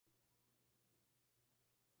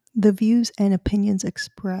The views and opinions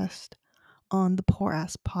expressed on the Poor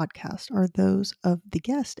Ass podcast are those of the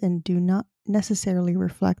guest and do not necessarily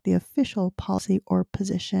reflect the official policy or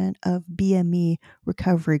position of BME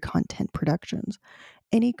Recovery Content Productions.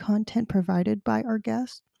 Any content provided by our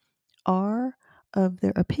guests are of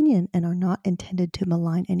their opinion and are not intended to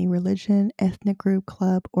malign any religion, ethnic group,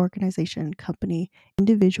 club, organization, company,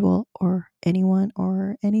 individual, or anyone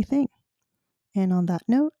or anything. And on that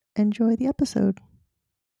note, enjoy the episode.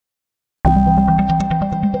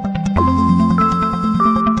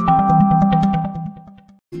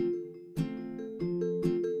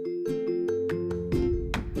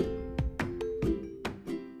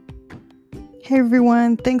 Hey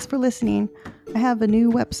everyone, thanks for listening. I have a new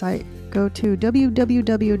website. Go to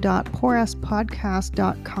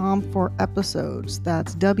www.poorasspodcast.com for episodes.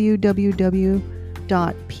 That's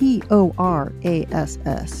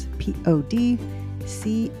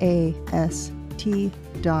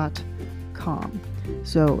www.poorasspodcast.com.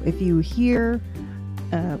 So if you hear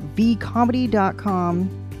vcomedy.com,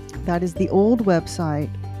 that is the old website.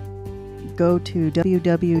 Go to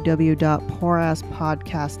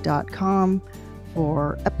www.poorasspodcast.com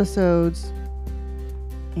for episodes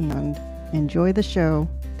and enjoy the show.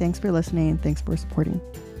 Thanks for listening. Thanks for supporting.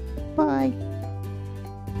 Bye.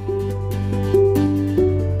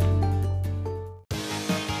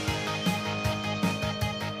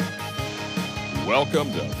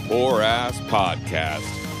 Welcome to Poor Ass Podcast,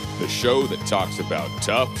 the show that talks about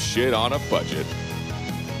tough shit on a budget,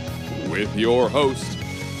 with your host,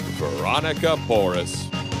 Veronica Porras.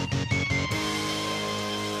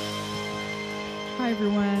 Hi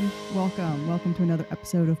everyone, welcome to another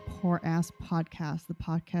episode of Poor Ass Podcast, the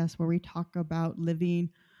podcast where we talk about living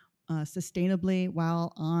sustainably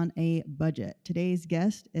while on a budget. Today's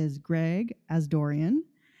guest is Greg Asdourian.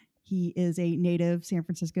 He is a native San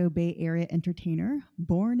Francisco Bay Area entertainer,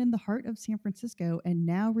 born in the heart of San Francisco and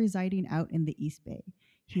now residing out in the East Bay.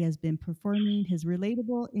 He has been performing his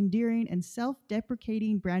relatable, endearing, and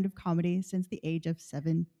self-deprecating brand of comedy since the age of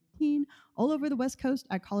 17, all over the West Coast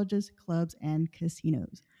at colleges, clubs, and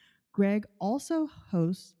casinos. Greg also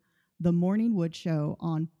hosts the Morning Wood Show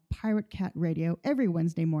on Pirate Cat Radio every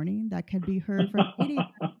Wednesday morning that can be heard from 8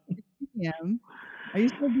 a.m. to 2 p.m. Are you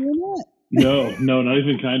still doing that? No, not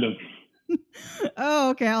even kind of.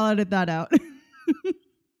 Oh, okay. I'll edit that out. It's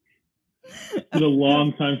been a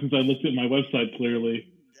long time since I looked at my website clearly.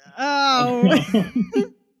 Oh.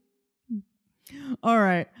 All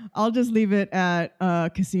right. I'll just leave it at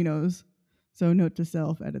casinos. So note to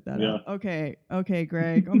self, edit that out. Okay,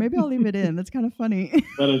 Greg. Or maybe I'll leave it in. That's kind of funny.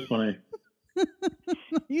 That is funny.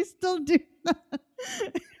 You still do that.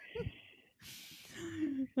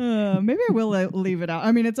 Maybe I will leave it out.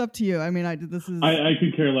 I mean, it's up to you. I mean, I could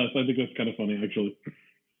care less. I think that's kind of funny, actually.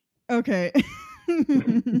 Okay.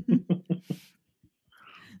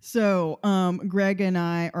 So, Greg and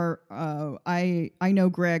I are, I know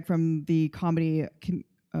Greg from the comedy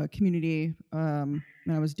community, when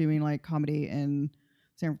I was doing like comedy in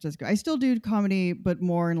San Francisco. I still do comedy, but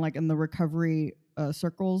more in the recovery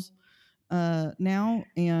circles now.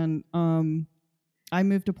 And I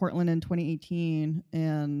moved to Portland in 2018,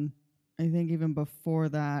 and I think even before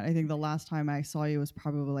that, I think the last time I saw you was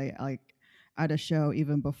probably like at a show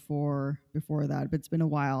even before that, but it's been a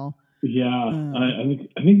while. Yeah, I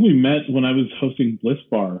think we met when I was hosting Bliss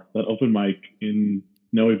Bar, that open mic in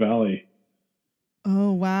Noe Valley.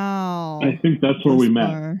 Oh, wow. I think that's where we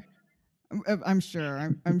met. I'm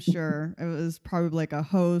sure. I'm sure. It was probably like a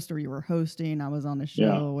host, or you were hosting. I was on the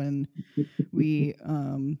show, and we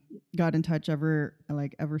got in touch ever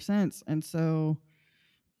since. And so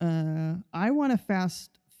I want to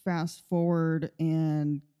fast forward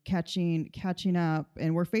and catching up,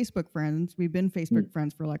 and we're Facebook friends. We've been Facebook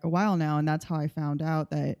friends for like a while now, and that's how I found out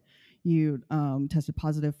that you tested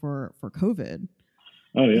positive for COVID.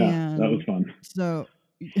 Oh yeah, that was fun. So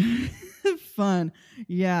fun,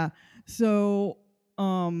 yeah. So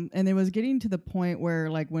and it was getting to the point where,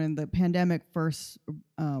 like, when the pandemic first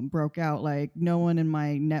broke out, like no one in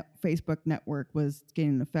my Facebook network was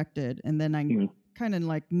getting affected, and then I kind of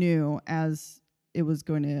like knew as it was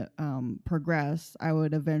going to progress, I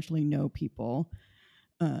would eventually know people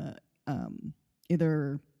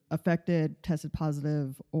either affected, tested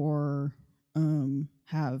positive, or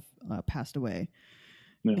have passed away.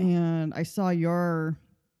 Yeah. And I saw then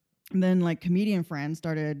like comedian friends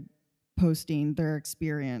started posting their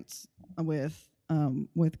experience with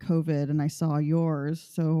COVID, and I saw yours.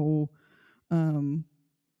 So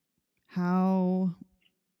how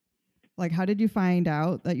did you find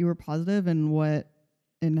out that you were positive, and what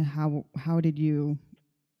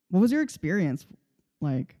was your experience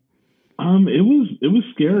like? It was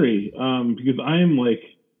scary because I am like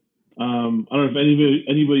I don't know if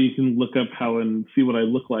anybody can look up how and see what I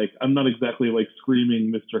look like. I'm not exactly like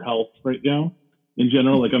screaming Mr. Health right now. In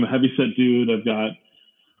general, like I'm a heavy set dude. I've got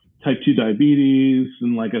type 2 diabetes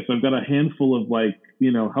and like so I've got a handful of like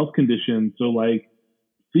health conditions. So like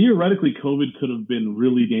theoretically, COVID could have been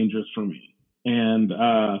really dangerous for me. And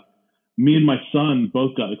me and my son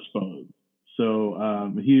both got exposed.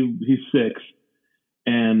 So he's 6,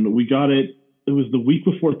 and we got it. It was the week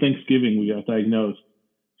before Thanksgiving we got diagnosed.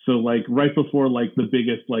 So like right before like the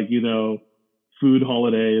biggest like food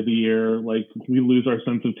holiday of the year, like we lose our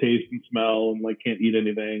sense of taste and smell and like can't eat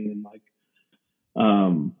anything and like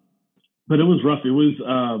but it was rough. It was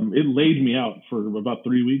it laid me out for about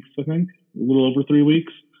 3 weeks, I think, a little over 3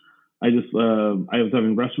 weeks. I was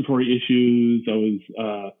having respiratory issues. I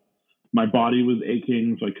was my body was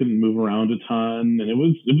aching, so I couldn't move around a ton, and it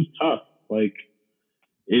was tough. Like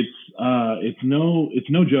it's no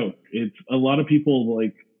joke. It's a lot of people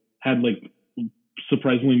like had like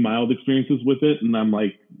surprisingly mild experiences with it, and I'm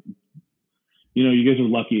like, you guys are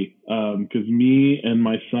lucky because me and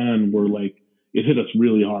my son were like, it hit us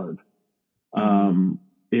really hard.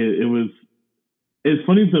 It was. It's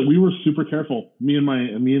funny that we were super careful. Me and my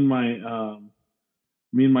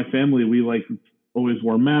family, we like always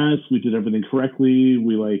wore masks. We did everything correctly.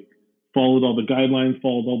 We like followed all the guidelines,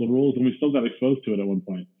 followed all the rules, and we still got exposed to it at one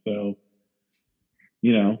point. So,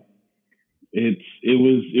 it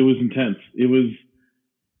was intense.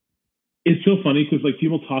 It's so funny because like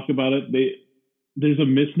people talk about it. There's a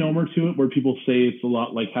misnomer to it where people say it's a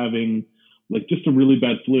lot like having like just a really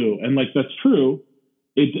bad flu, and like that's true.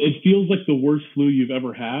 It feels like the worst flu you've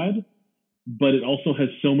ever had, but it also has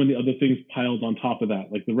so many other things piled on top of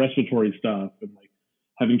that, like the respiratory stuff and like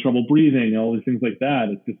having trouble breathing and all these things like that.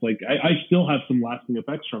 It's just like I still have some lasting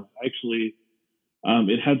effects from it. Actually,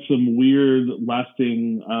 it had some weird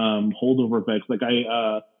lasting holdover effects. Like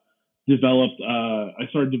I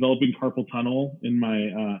started developing carpal tunnel in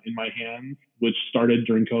my hands, which started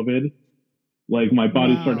during COVID. Like my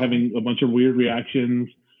body started having a bunch of weird reactions.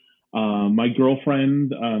 My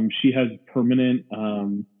girlfriend, she has permanent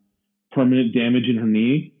damage in her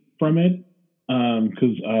knee from it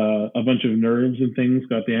because a bunch of nerves and things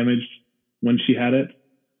got damaged when she had it.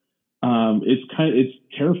 It's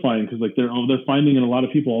terrifying because like they're finding in a lot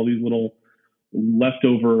of people all these little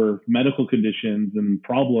leftover medical conditions and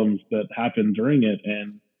problems that happen during it,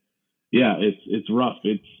 and yeah, it's rough.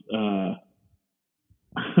 It's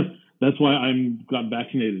that's why I'm got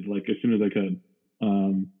vaccinated like as soon as I could.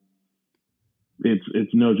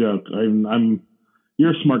 It's no joke.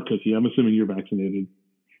 You're a smart cookie. I'm assuming you're vaccinated.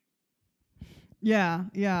 Yeah.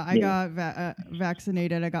 I got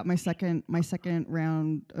vaccinated. I got my second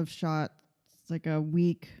round of shots like a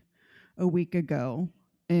week ago,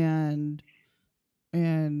 and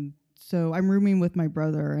so I'm rooming with my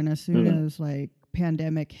brother. And as soon as like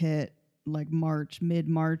pandemic hit, like mid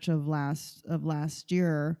March of last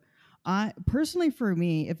year, I personally, for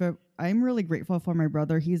me, I'm really grateful for my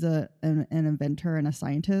brother. He's an inventor and a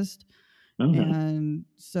scientist. Okay. And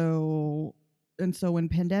so when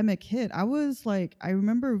pandemic hit, I was like, I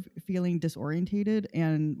remember feeling disorientated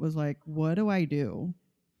and was like, what do I do?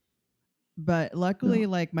 But luckily,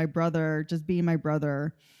 like my brother, just being my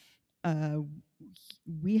brother,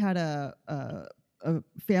 we had a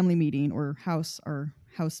family meeting or house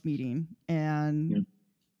meeting, and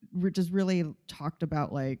we just really talked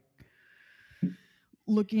about like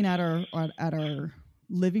looking at our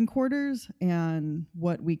living quarters and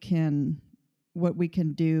what we can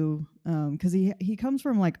do, because he comes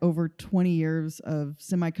from like over 20 years of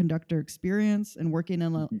semiconductor experience and working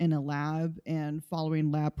in a lab and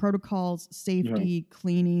following lab protocols, safety,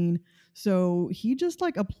 cleaning. So he just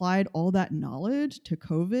like applied all that knowledge to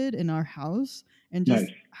COVID in our house and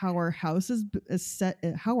just how our house is set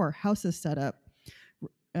up.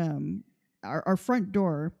 Our front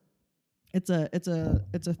door, it's a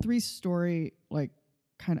 3-story like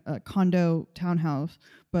kind of a condo townhouse,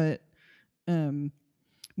 but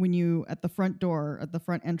when you at the front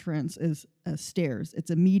entrance is stairs.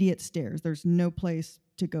 It's immediate stairs. There's no place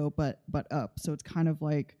to go but up. So it's kind of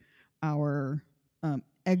like our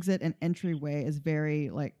exit and entryway is very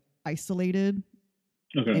like isolated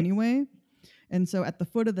anyway. And so at the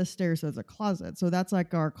foot of the stairs there's a closet. So that's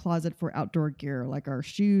like our closet for outdoor gear, like our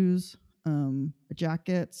shoes,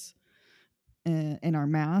 jackets, and our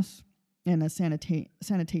masks, and a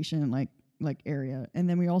sanitation like area. And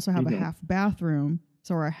then we also have a half bathroom.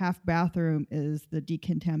 So our half bathroom is the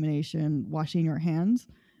decontamination, washing your hands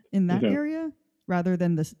in that area rather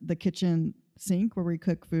than the kitchen sink where we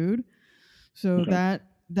cook food. So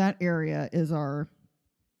that area is our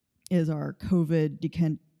is our COVID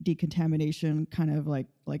decontamination kind of like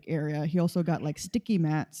area. He also got like sticky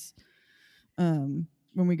mats. When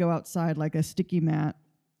we go outside, like a sticky mat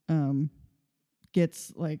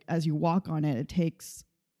gets like, as you walk on it, it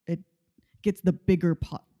gets the bigger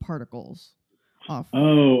particles off I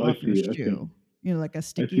your see. shoe. You know, like a I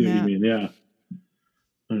sticky see mat. what you mean. Yeah.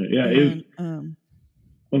 Yeah. And,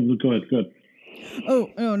 Go ahead. Oh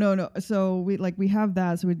no. So we have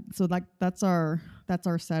that. So that's our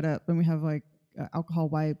setup, and we have like alcohol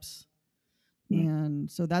wipes, and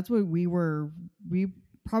so that's what we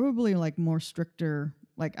probably like more stricter.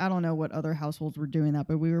 Like I don't know what other households were doing that,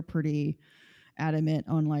 but we were pretty adamant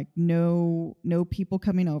on like no people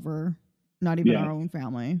coming over, not even our own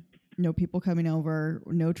family, no people coming over,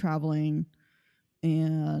 no traveling,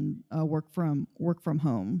 and work from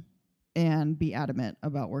home. And be adamant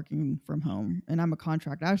about working from home. And I'm a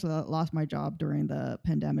contractor. I actually lost my job during the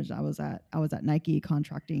pandemic. I was at Nike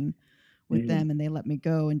contracting with them, and they let me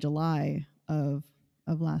go in July of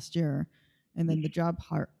last year. And then the job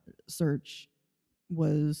search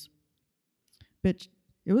was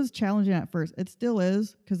it was challenging at first. It still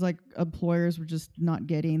is, because like employers were just not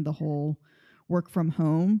getting the whole work from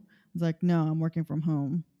home. It's like, no, I'm working from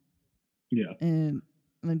home. Yeah. And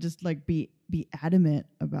just like be adamant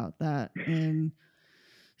about that. And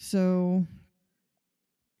so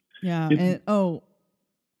it's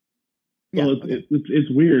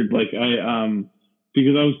weird. Like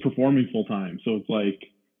because I was performing full time, so it's like,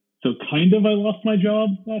 so kind of I lost my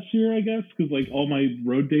job last year, I guess, because like all my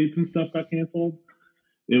road dates and stuff got canceled.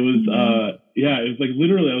 It was it was like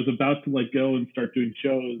literally I was about to like go and start doing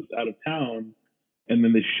shows out of town, and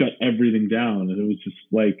then they shut everything down, and it was just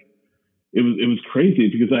like it was crazy,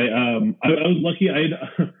 because I was lucky. I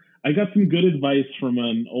got some good advice from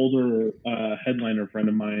an older headliner friend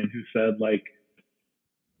of mine who said, like,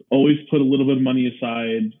 always put a little bit of money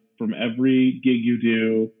aside from every gig you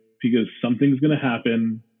do, because something's going to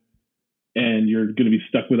happen and you're going to be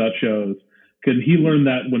stuck without shows. Because he learned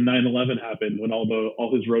that when 9/11 happened, when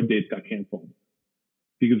all his road dates got canceled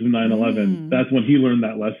because of 9/11. That's when he learned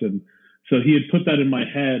that lesson. So he had put that in my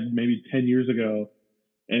head maybe 10 years ago.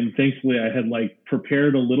 And thankfully I had like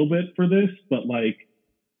prepared a little bit for this, but like,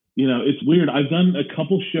 you know, it's weird. I've done a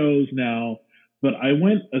couple shows now, but I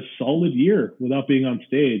went a solid year without being on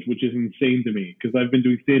stage, which is insane to me, because I've been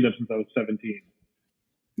doing stand-up since I was 17.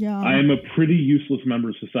 Yeah. I am a pretty useless member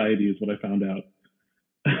of society is what I found out.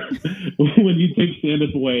 When you take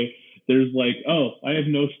stand-up away, there's like, oh, I have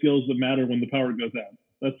no skills that matter when the power goes out.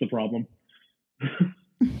 That's the problem.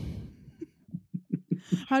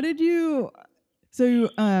 How did you... So you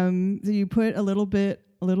put a little bit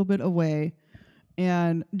away,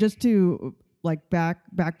 and just to like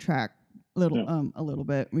backtrack a little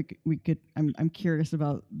bit, we could I'm curious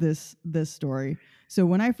about this story. So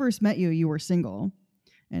when I first met you, you were single,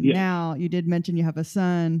 and now you did mention you have a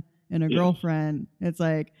son and a girlfriend. It's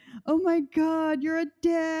like, oh my God, you're a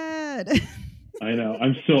dad. I know.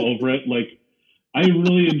 I'm so over it. Like, I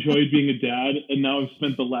really enjoyed being a dad, and now I've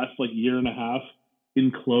spent the last like year and a half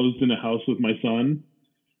enclosed in a house with my son,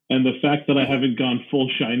 and the fact that I haven't gone full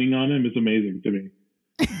Shining on him is amazing to me.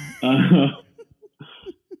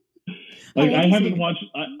 Like I haven't watched.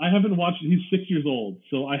 He's 6 years old,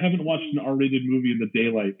 so I haven't watched an R-rated movie in the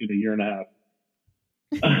daylight in a year and a half.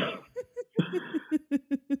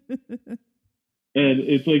 And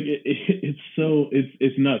it's like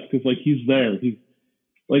it's nuts, because like he's there. He's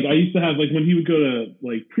like, I used to have, like, when he would go to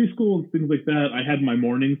like preschool and things like that, I had my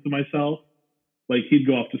mornings to myself. Like, he'd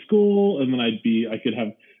go off to school, and then I could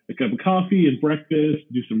have a cup of coffee and breakfast,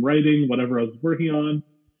 do some writing, whatever I was working on.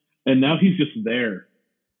 And now he's just there.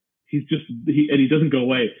 And he doesn't go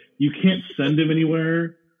away. You can't send him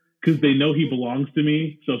anywhere because they know he belongs to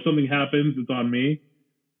me. So if something happens, it's on me.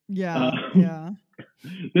 Yeah.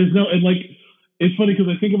 There's no, and like, it's funny because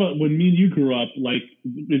I think about when me and you grew up, like,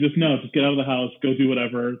 they just get out of the house, go do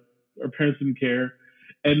whatever. Our parents didn't care.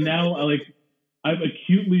 And now I'm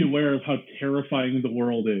acutely aware of how terrifying the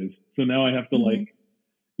world is. So now I have to I'm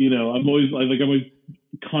always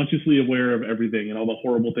consciously aware of everything and all the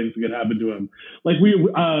horrible things that could happen to him. Like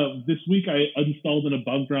this week I installed an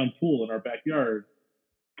above ground pool in our backyard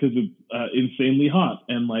because it's insanely hot,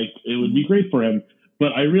 and like it would be great for him.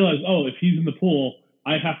 But I realized, if he's in the pool,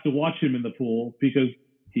 I have to watch him in the pool because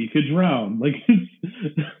he could drown. Like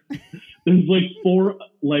there's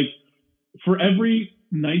for every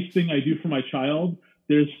nice thing I do for my child,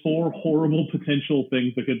 there's 4 horrible potential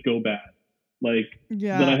things that could go bad.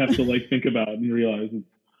 That I have to think about and realize.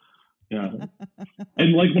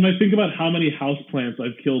 And like when I think about how many houseplants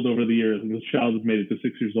I've killed over the years, and this child has made it to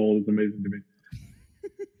 6 years old, is amazing to me.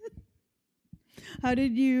 How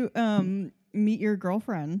did you meet your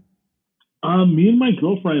girlfriend? Me and my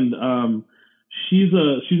girlfriend, she's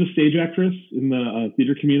a stage actress in the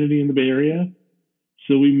theater community in the Bay Area.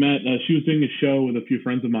 So we met. She was doing a show with a few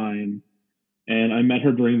friends of mine, and I met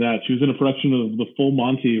her during that. She was in a production of The Full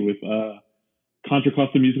Monty with Contra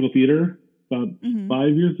Costa Musical Theater about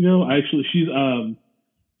 5 years ago.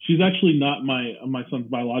 She's actually not my son's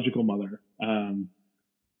biological mother.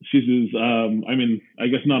 She's his, I mean, I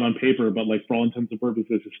guess not on paper, but like for all intents and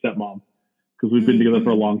purposes, his stepmom, because we've been together for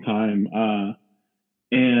a long time.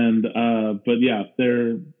 But yeah,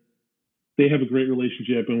 they have a great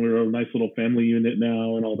relationship, and we're a nice little family unit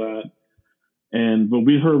now and all that. But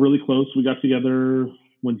we were really close. We got together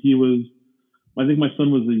when he was, I think my son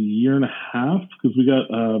was a year and a half, because I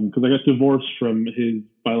got divorced from his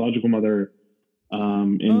biological mother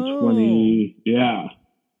in 20, yeah.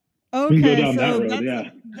 Okay, we can go down so that road,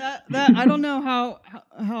 yeah. That I don't know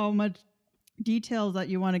how much details that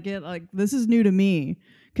you want to get. Like, this is new to me,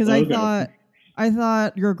 because I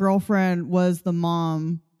thought your girlfriend was the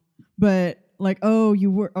mom, but like, oh, you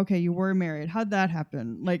were married. How'd that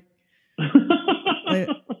happen? Like, I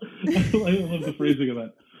love the phrasing of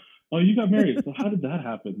that. Oh, you got married. So how did that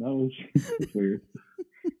happen? That's weird.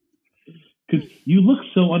 Because you look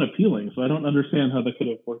so unappealing, so I don't understand how that could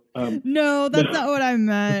have worked. No, that's not what I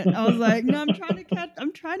meant. I was like, no, I'm trying to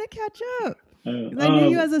catch up. I knew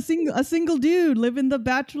you as a single dude living the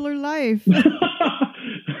bachelor life.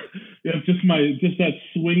 Yeah, just that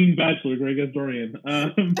swinging bachelor, Greg Asdourian.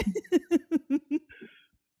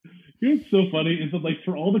 It's so funny is that, like,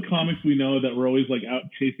 for all the comics we know that we're always like out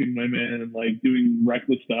chasing women and like doing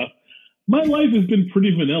reckless stuff, my life has been pretty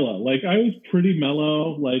vanilla. Like, I was pretty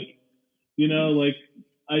mellow. Like, you know, like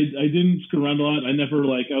I didn't screw around a lot. I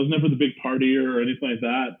was never the big partier or anything like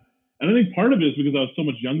that. And I think part of it is because I was so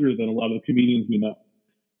much younger than a lot of the comedians we know.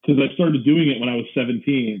 Because I started doing it when I was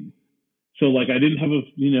 17. So like I didn't have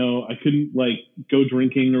I couldn't like go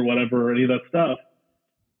drinking or whatever or any of that stuff.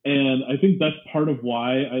 And I think that's part of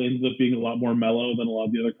why I ended up being a lot more mellow than a lot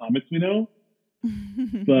of the other comics we know.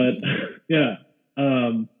 But yeah.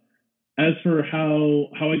 As for how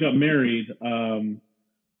I got married,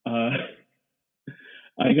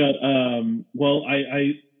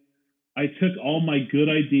 I took all my good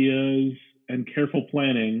ideas and careful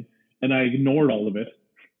planning, and I ignored all of it,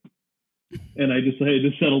 and I just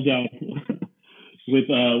settled down with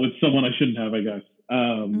someone I shouldn't have, I guess.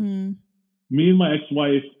 Me and my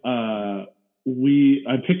ex-wife,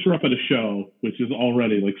 I picked her up at a show, which is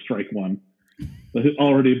already like strike one,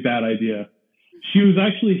 already a bad idea. She was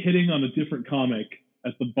actually hitting on a different comic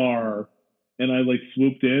at the bar, and I like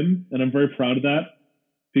swooped in, and I'm very proud of that,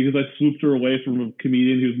 because I swooped her away from a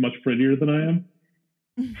comedian who's much prettier than I am.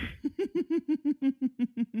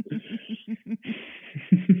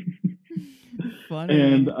 Funny.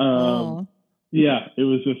 And yeah, it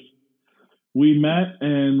was just, we met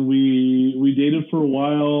and we dated for a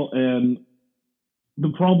while, and the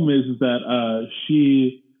problem is that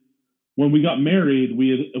when we got married,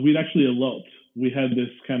 we'd actually eloped. We had this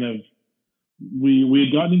kind of, we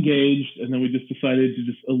had gotten engaged, and then we just decided to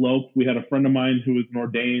just elope. We had a friend of mine who was an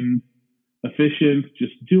ordained officiant,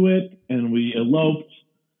 just do it, and we eloped,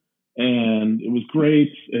 and it was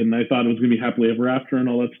great, and I thought it was going to be happily ever after and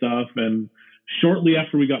all that stuff. And shortly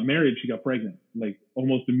after we got married, she got pregnant, like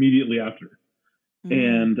almost immediately after.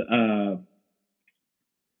 And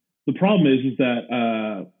the problem is that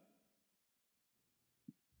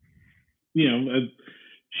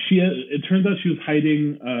it turns out she was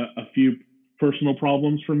hiding a few personal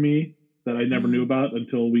problems from me that I never knew about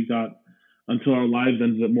until our lives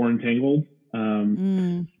ended up more entangled.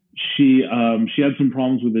 She had some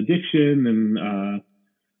problems with addiction, and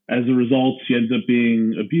as a result, she ended up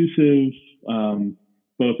being abusive,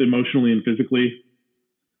 both emotionally and physically.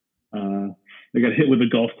 I got hit with a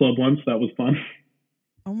golf club once. That was fun.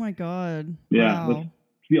 Oh my God. Yeah. Wow. That's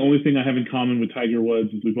the only thing I have in common with Tiger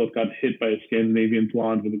Woods is we both got hit by a Scandinavian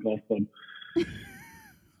blonde with a golf club.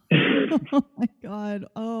 Oh my God.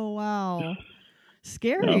 Oh, wow.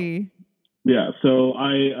 Scary. Yeah. So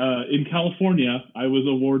in California, I was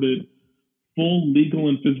awarded full legal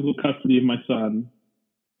and physical custody of my son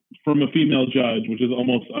from a female judge, which is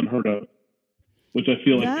almost unheard of, which I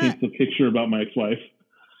feel like paints a picture about my ex-wife.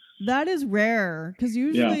 That is rare, because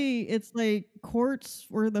usually it's like courts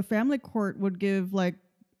where the family court would give like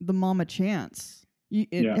the mom a chance.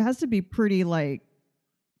 It has to be pretty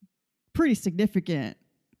significant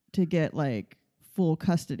to get like full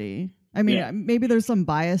custody. I mean, maybe there's some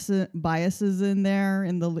biases in there,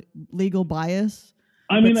 in the legal bias.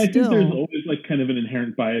 I mean, I think there's always like kind of an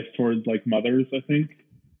inherent bias towards like mothers, I think.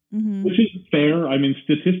 Mm-hmm. which is fair. I mean,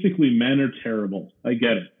 statistically, men are terrible. I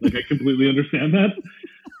get it. Like, I completely understand that.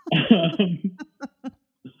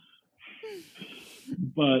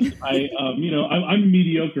 But I'm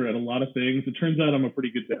mediocre at a lot of things. It turns out I'm a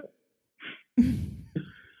pretty good dad.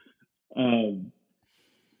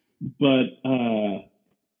 But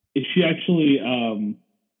she actually,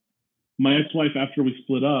 my ex-wife, after we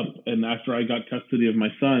split up and after I got custody of my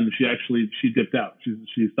son, she dipped out.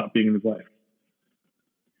 She stopped being in his life.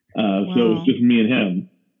 Wow. So it was just me and him.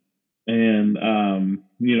 And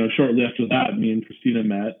shortly after that, me and Christina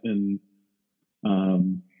met, and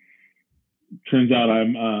turns out I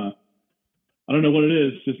don't know what it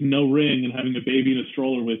is, just no ring and having a baby in a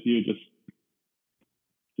stroller with you just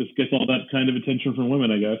gets all that kind of attention from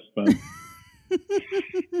women, I guess. But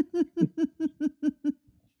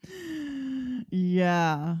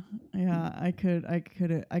yeah, I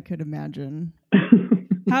could imagine.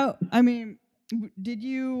 How? I mean, did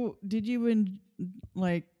you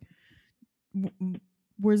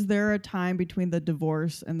was there a time between the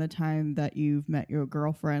divorce and the time that you've met your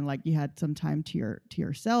girlfriend, like you had some time to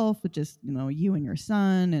yourself with just you and your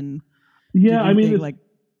son, and yeah, I mean, like,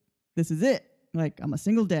 this is it, like, I'm a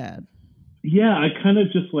single dad? Yeah, I kind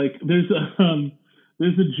of just like there's a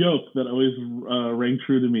joke that always rang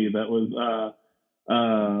true to me. That was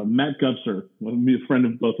Matt Gubser, a friend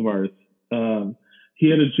of both of ours. He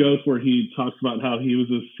had a joke where he talks about how he was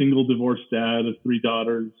a single divorced dad of 3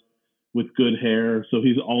 daughters with good hair. So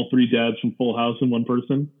he's all 3 dads from Full House in one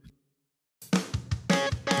person.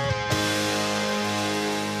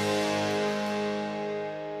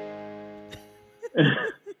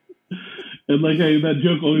 And like that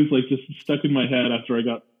joke always like just stuck in my head after I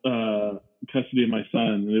got custody of my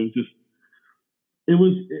son. And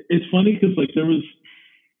it's funny because like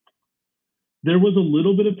there was a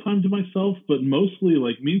little bit of time to myself, but mostly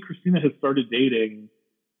like me and Christina had started dating,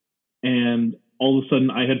 and all of a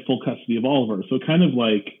sudden I had full custody of Oliver. So kind of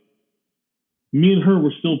like me and her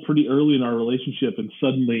were still pretty early in our relationship, and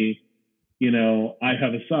suddenly, I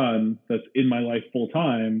have a son that's in my life full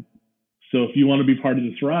time. So if you want to be part of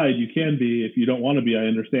this ride, you can be. If you don't want to be, I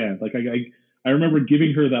understand. Like I remember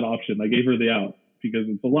giving her that option. I gave her the out because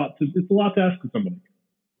it's a lot to ask of somebody.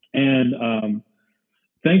 And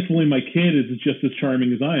thankfully, my kid is just as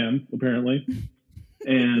charming as I am, apparently.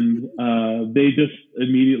 And they just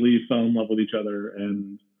immediately fell in love with each other,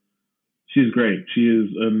 and she's great. She is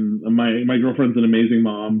my girlfriend's an amazing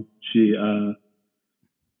mom. She's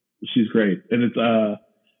great, and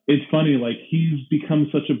it's funny, like he's become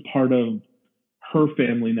such a part of her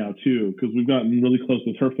family now too, because we've gotten really close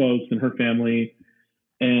with her folks and her family.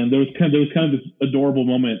 And there was kind of this adorable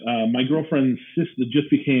moment. My girlfriend's sister just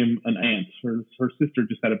became an aunt. Her sister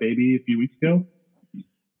just had a baby a few weeks ago,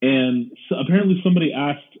 and so apparently somebody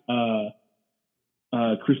asked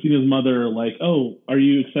Christina's mother, like, "Oh, are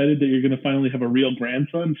you excited that you're going to finally have a real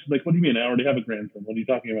grandson?" She's like, "What do you mean? I already have a grandson. What are you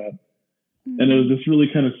talking about?" Mm-hmm. And it was this really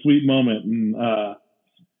kind of sweet moment, and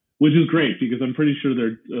which is great because I'm pretty sure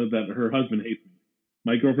that her husband hates me.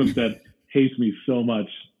 My girlfriend's dad hates me so much.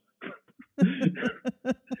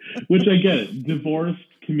 Which I get it. Divorced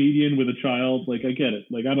comedian with a child, like I get it.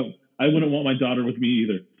 Like I wouldn't want my daughter with me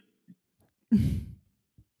either.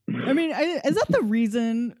 I mean, is that the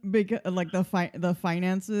reason? Because like the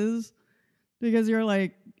finances, because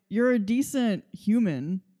you're a decent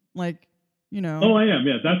human, like, Oh, I am.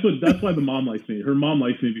 Yeah, that's why the mom likes me. Her mom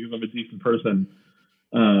likes me because I'm a decent person.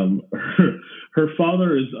 Her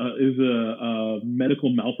father is a medical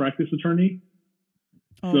malpractice attorney.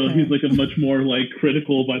 Okay. So he's like a much more like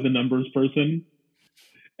critical by the numbers person.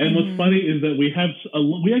 And what's funny is that we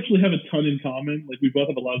actually have a ton in common. Like we both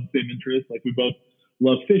have a lot of the same interests. Like we both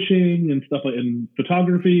love fishing and stuff like, and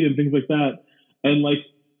photography and things like that. And like,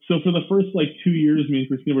 so for the first like 2 years, me and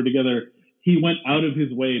Christina were together, he went out of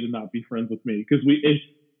his way to not be friends with me because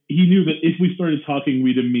he knew that if we started talking,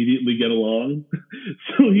 we'd immediately get along.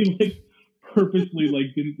 So he like purposely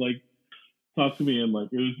like didn't like talk to me, and like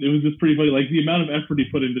it was just pretty funny. Like the amount of effort he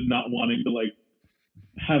put into not wanting to like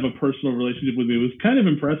have a personal relationship with me was kind of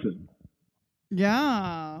impressive.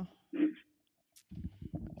 Yeah.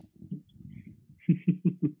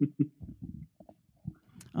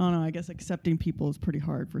 I don't know. I guess accepting people is pretty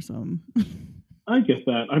hard for some. I get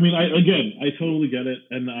that. I mean, I totally get it,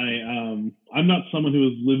 and I'm not someone who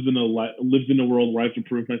has lived in a world where I have to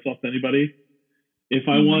prove myself to anybody. If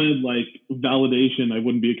I wanted like validation, I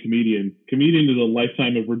wouldn't be a comedian. Comedian is a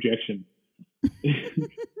lifetime of rejection.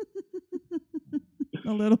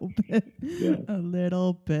 A little bit. Yeah. A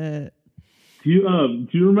little bit. Do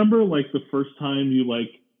you remember like the first time you like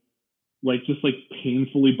just like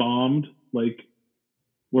painfully bombed? Like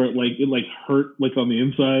where it hurt like on the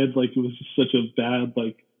inside, like it was just such a bad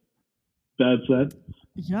set.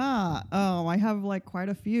 Yeah. Oh, I have like quite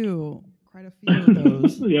a few of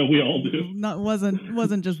those. Yeah, we all do.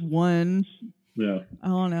 Wasn't just one. Yeah. I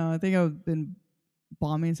don't know. I think I've been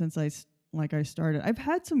bombing since I started. I've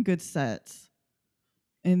had some good sets,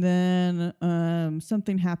 and then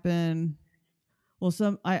something happened.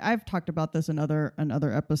 Well, I've talked about this in other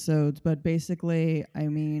episodes, but basically, I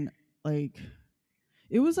mean, like,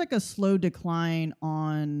 it was like a slow decline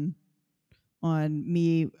on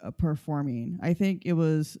me performing. I think it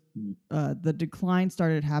was the decline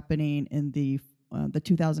started happening in the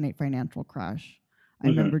 2008 financial crash. I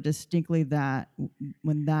remember distinctly that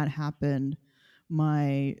when that happened,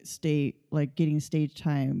 my getting stage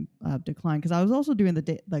time declined, because I was also doing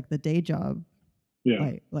the day job,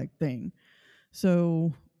 like thing.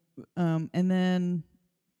 So, and then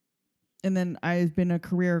I've been a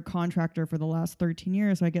career contractor for the last 13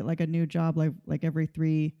 years. So I get like a new job like every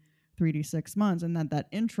 3 to 6 months, and that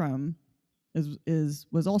interim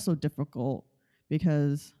was also difficult,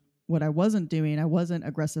 because what I wasn't doing, I wasn't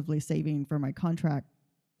aggressively saving for my contract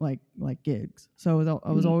like gigs. So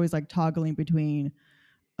I was always like toggling between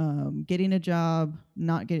getting a job,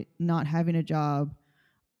 not having a job,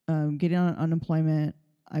 getting on unemployment.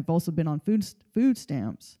 I've also been on food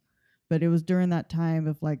stamps, but it was during that time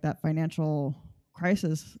of like that financial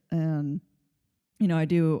crisis, and I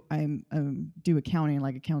do accounting,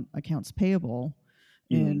 like accounts payable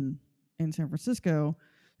in San Francisco.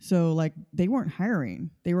 So like they weren't hiring.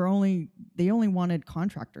 They only wanted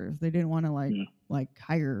contractors. They didn't want to like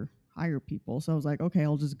hire people. So I was like, okay,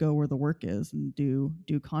 I'll just go where the work is and do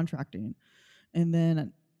contracting. And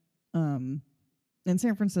then and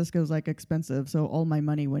San Francisco is like expensive, so all my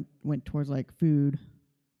money went towards like food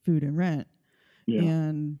and rent.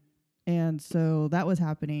 Yeah. And so that was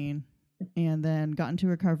happening, and then got into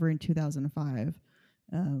recovery in 2005.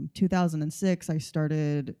 2006, I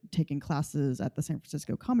started taking classes at the San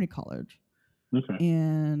Francisco Comedy College. Okay.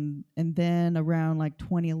 And then around like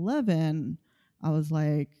 2011, I was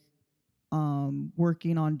like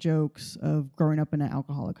working on jokes of growing up in an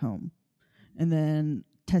alcoholic home, and then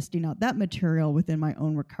testing out that material within my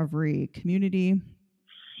own recovery community.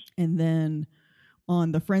 And then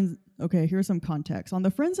on the friends, okay, here's some context. On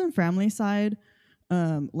the friends and family side,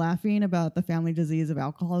 laughing about the family disease of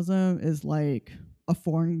alcoholism is like a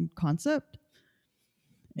foreign concept,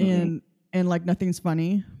 and like nothing's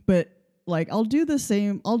funny. But like I'll do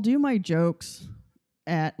my jokes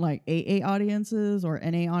at like AA audiences or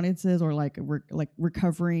NA audiences, or like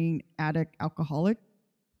recovering addict alcoholic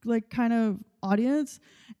like kind of audience,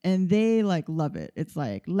 and they like love it. It's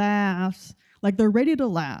like laughs, like they're ready to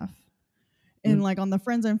laugh. And like on the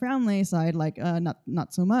friends and family side, like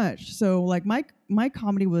not so much. So like my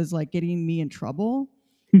comedy was like getting me in trouble,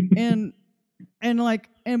 and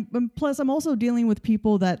plus I'm also dealing with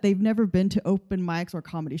people that they've never been to open mics or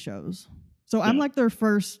comedy shows. So I'm like their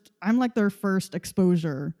first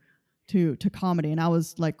exposure to comedy, and I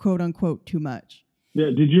was like quote unquote too much. Yeah.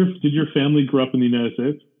 Did your family grow up in the United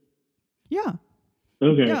States? Yeah.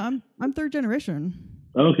 Okay. Yeah, I'm third generation.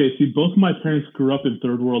 Okay, see, both of my parents grew up in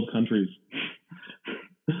third world countries.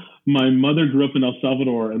 My mother grew up in El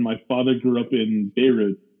Salvador, and my father grew up in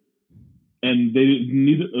Beirut. And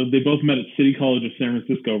they both met at City College of San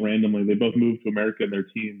Francisco randomly. They both moved to America in their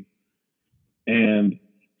teens. And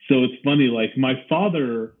so it's funny, like my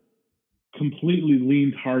father completely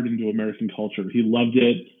leaned hard into American culture. He loved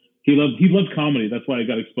it. He loved comedy. That's why I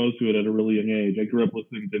got exposed to it at a really young age. I grew up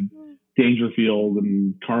listening to Dangerfield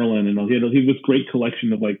and Carlin, and he had this great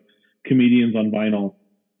collection of like comedians on vinyl.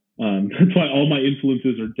 That's why all my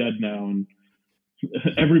influences are dead now, and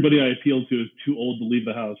everybody I appeal to is too old to leave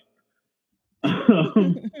the house.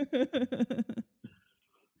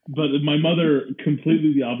 But my mother,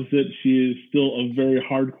 completely the opposite. She is still a very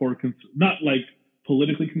hardcore, not like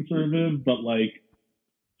politically conservative, but like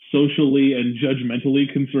socially and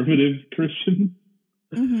judgmentally conservative Christian.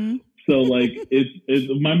 Mm-hmm. So like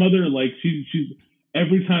it's my mother, like she's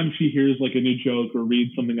every time she hears like a new joke or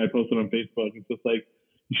reads something I posted on Facebook, it's just like,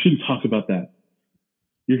 you shouldn't talk about that.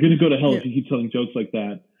 You're gonna go to hell if you keep telling jokes like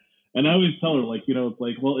that. And I always tell her, like, it's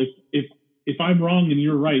like, well, if I'm wrong and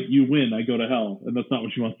you're right, you win, I go to hell. And that's not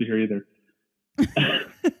what she wants to hear either.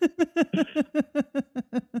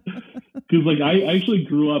 Because like I actually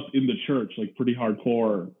grew up in the church, like pretty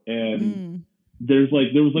hardcore, and there was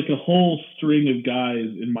like a whole string of guys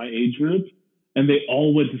in my age group, and they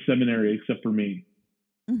all went to seminary except for me,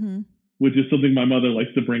 which is something my mother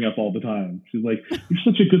likes to bring up all the time. She's like, "You're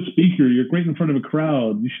such a good speaker. You're great in front of a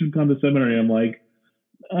crowd. You should have gone to seminary." I'm like,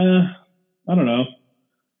 I don't know.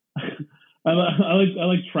 I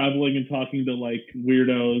like traveling and talking to like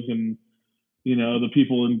weirdos and the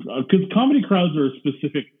people in because comedy crowds are a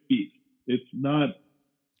specific beast. It's not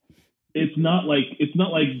like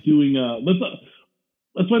doing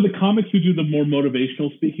that's why the comics who do the more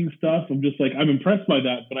motivational speaking stuff, I'm impressed by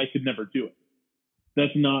that, but I could never do it.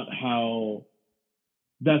 That's not how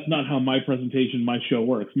my presentation, my show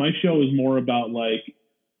works. My show is more about like,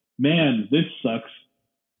 man, this sucks,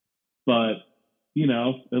 but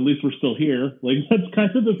at least we're still here. Like that's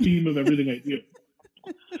kind of the theme of everything I do.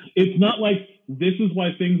 It's not like this is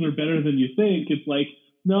why things are better than you think. It's like,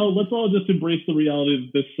 no, let's all just embrace the reality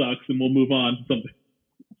that this sucks and we'll move on to something.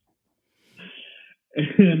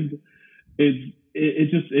 And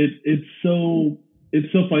it's so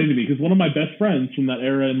funny to me because one of my best friends from that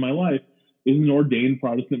era in my life is an ordained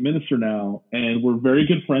Protestant minister now, and we're very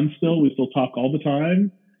good friends still. We still talk all the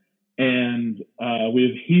time, and we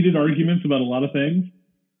have heated arguments about a lot of things.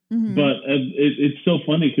 Mm-hmm. But it's so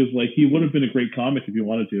funny because like he would have been a great comic if he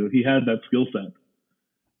wanted to. He had that skill set,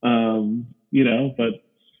 but I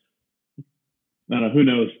don't know. Who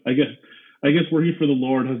knows? I guess working for the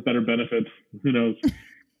Lord has better benefits. Who knows?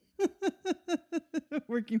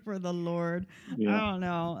 Working for the Lord. Yeah. I don't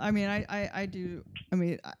know. I mean, I do. I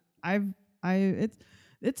mean,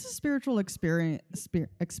 it's a spiritual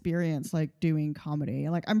experience like doing comedy.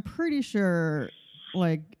 Like I'm pretty sure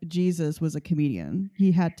like Jesus was a comedian.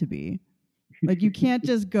 He had to be. Like you can't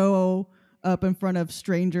just go up in front of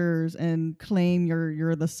strangers and claim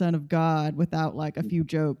you're the son of God without like a few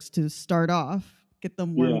jokes to start off, get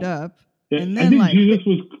them warmed up. Yeah. And then I think Jesus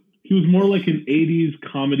was more like an 80s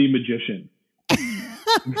comedy magician.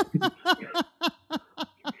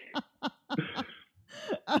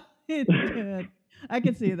 I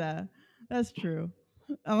can see that. That's true.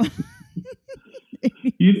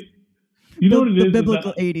 You know what it is? The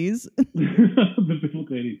biblical 80s. The biblical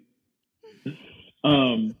 80s.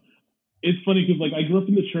 It's funny because like I grew up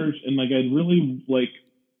in the church and like I had really like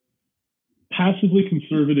passively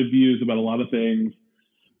conservative views about a lot of things,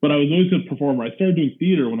 but I was always a performer. I started doing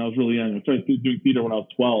theater when I was really young. I started doing theater when I was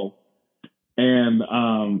 12, and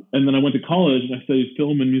then I went to college and I studied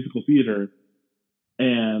film and musical theater.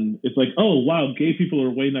 And it's like, oh wow, gay people are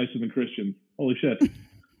way nicer than Christians. Holy shit.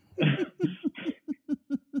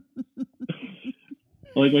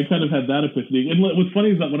 Like I kind of had that epiphany. And what's funny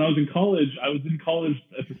is that when I was in college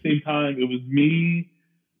at the same time. It was me,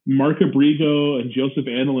 Mark Abrigo, and Joseph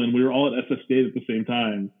Anelin. We were all at SS State at the same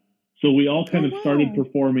time. So we all kind of started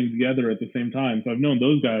performing together at the same time. So I've known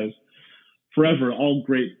those guys forever, all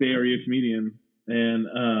great Bay Area comedians.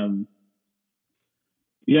 And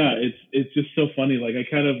yeah, it's just so funny. Like I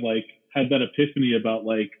kind of like had that epiphany about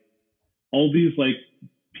like all these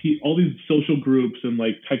social groups and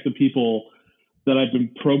like types of people that I've been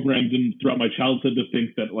programmed in throughout my childhood to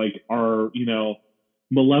think that like are,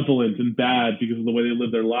 malevolent and bad because of the way they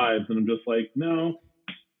live their lives. And I'm just like, no,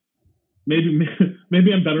 maybe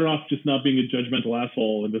I'm better off just not being a judgmental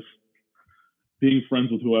asshole and just being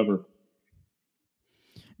friends with whoever.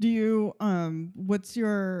 Do you, what's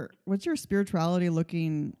your spirituality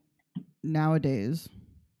looking nowadays?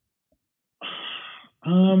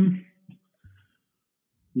 Well,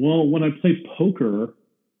 when I play poker,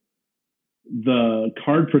 the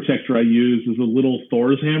card protector I use is a little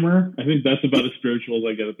Thor's hammer. I think that's about as spiritual as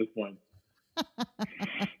I get at this point.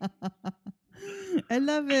 I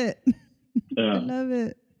love it. Yeah. I love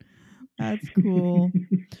it. That's cool.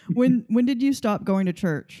 When did you stop going to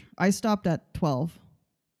church? I stopped at 12.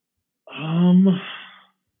 I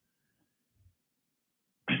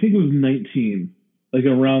think it was 19, like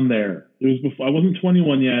around there. It was before I wasn't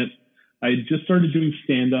 21 yet. I had just started doing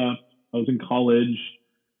stand up. I was in college.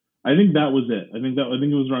 I think that was it. I think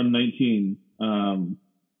it was around 19.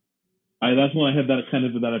 That's when I had that kind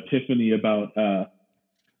of that epiphany about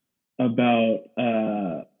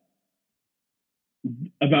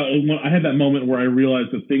when I had that moment where I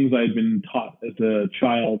realized the things I had been taught as a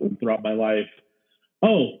child and throughout my life.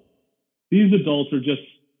 Oh, these adults they're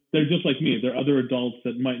just like me. They're other adults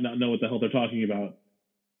that might not know what the hell they're talking about.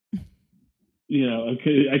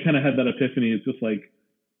 I kind of had that epiphany. It's just like,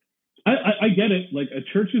 I get it. Like a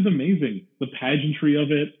church is amazing. The pageantry of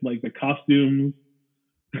it, like the costumes,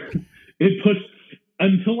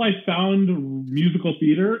 until I found musical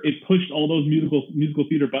theater, it pushed all those musical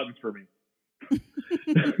theater buttons for me.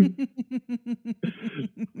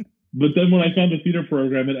 But then when I found the theater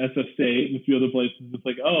program at SS State and a few other places, it's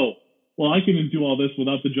like, oh, well, I can do all this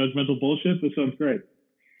without the judgmental bullshit. This sounds great.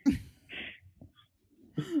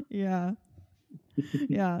 Yeah.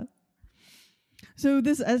 Yeah. So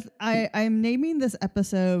I'm naming this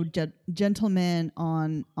episode "Gentlemen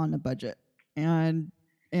on a Budget," and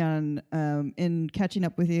in catching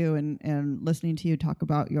up with you and listening to you talk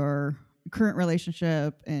about your current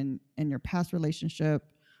relationship and your past relationship,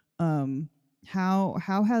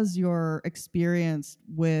 how has your experience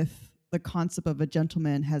with the concept of a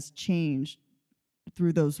gentleman has changed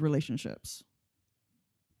through those relationships?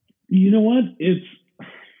 You know what? It's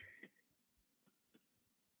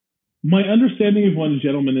my understanding of what a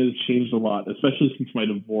gentleman has changed a lot, especially since my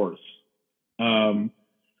divorce.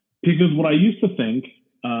 Because what I used to think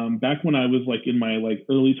back when I was like in my like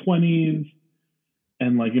early 20s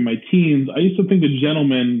and like in my teens, I used to think a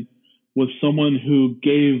gentleman was someone who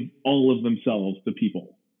gave all of themselves to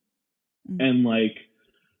people and like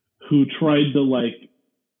who tried to like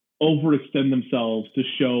overextend themselves to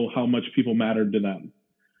show how much people mattered to them.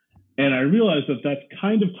 And I realized that that's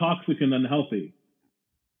kind of toxic and unhealthy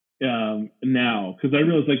now, because I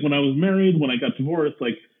realized like when I was married, when I got divorced,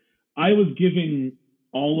 like I was giving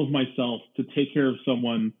all of myself to take care of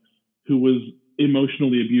someone who was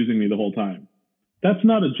emotionally abusing me the whole time. That's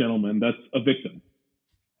not a gentleman, that's a victim.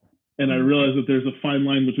 And I realized that there's a fine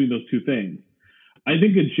line between those two things. I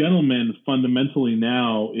think a gentleman fundamentally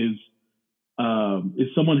now is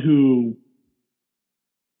someone who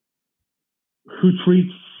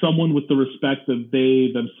treats someone with the respect that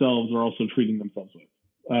they themselves are also treating themselves with.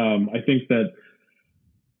 I think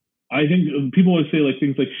people always say like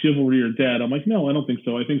things like chivalry are dead. I'm like, no, I don't think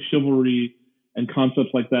so. I think chivalry and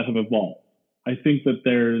concepts like that have evolved. I think that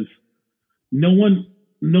there's no one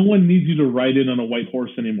needs you to ride in on a white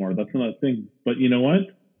horse anymore. That's not a thing. But you know what?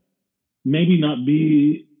 Maybe not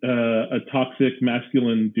be a toxic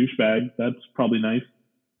masculine douchebag. That's probably nice.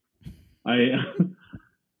 I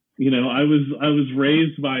was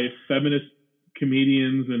raised by feminist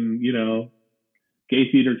comedians and gay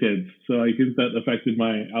theater kids, so I think that affected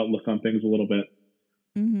my outlook on things a little bit.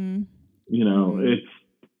 Mm-hmm.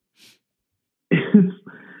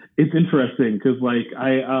 It's interesting because like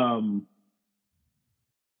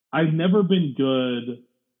I've never been good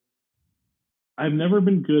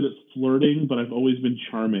at flirting, but I've always been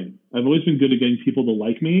charming. I've always been good at getting people to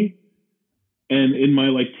like me. And in my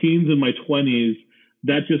like teens and my 20s,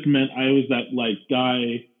 that just meant I was that like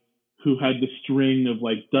guy who had the string of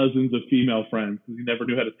like dozens of female friends because he never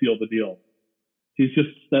knew how to seal the deal. He's just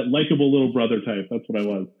that likable little brother type. That's what I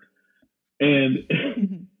was. And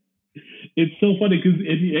it's so funny because,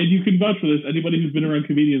 and you can vouch for this, anybody who's been around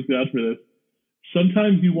comedians can vouch for this.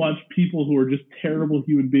 Sometimes you watch people who are just terrible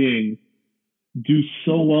human beings do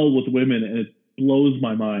so well with women, and it blows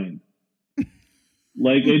my mind.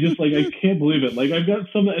 Like I can't believe it. Like I've got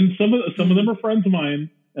some of them are friends of mine,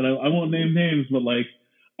 and I won't name names, but like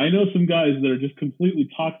I know some guys that are just completely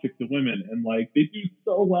toxic to women, and like they do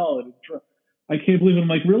so well, and I can't believe it. I'm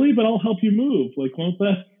like, really? But I'll help you move. Like, won't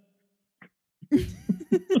that?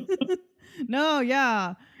 No,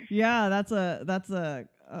 yeah, that's a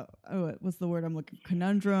what's the word I'm looking for?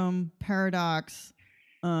 Conundrum, paradox.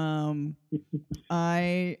 I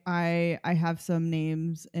have some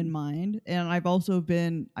names in mind, and I've also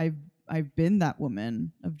been I've been that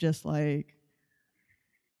woman of just like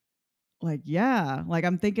yeah, like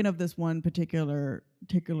I'm thinking of this one particular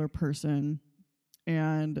person,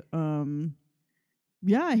 and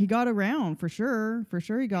yeah, he got around for sure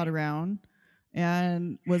he got around.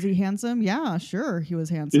 And was he handsome? Yeah, sure, he was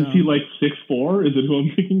handsome. Is he like 6'4"? Is it who I'm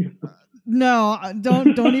thinking of? No,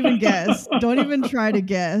 don't even guess. Don't even try to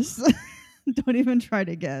guess. Don't even try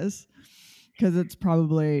to guess, because it's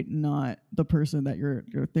probably not the person that you're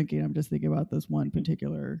thinking. I'm just thinking about this one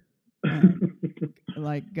particular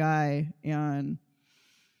like guy, and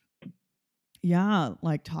yeah,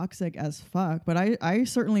 like toxic as fuck. But I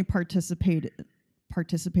certainly participated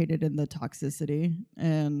in the toxicity,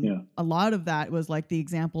 and a lot of that was like the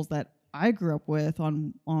examples that I grew up with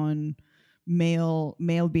on male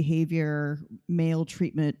behavior, male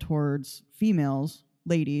treatment towards females,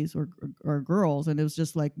 ladies or girls, and it was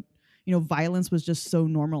just like violence was just so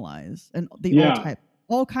normalized, and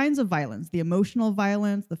all kinds of violence, the emotional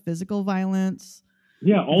violence, the physical violence,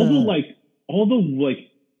 all the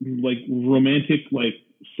romantic like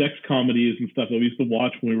sex comedies and stuff that we used to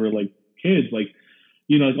watch when we were like kids, like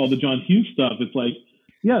like all the John Hughes stuff. It's like,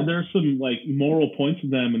 yeah, there's some like moral points in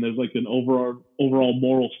them, and there's like an overall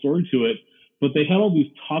moral story to it. But they had all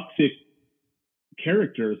these toxic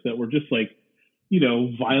characters that were just like,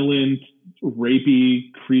 violent,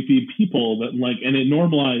 rapey, creepy people that like, and it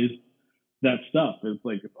normalized that stuff. It's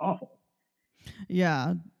like, it's awful.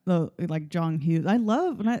 Yeah. Like John Hughes, I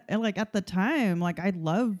love, and I like at the time, like I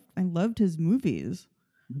loved his movies,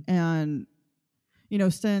 and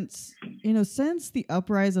since the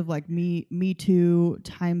uprise of like Me Too,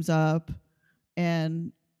 Time's Up,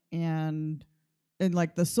 and and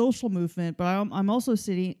like the social movement, but I'm also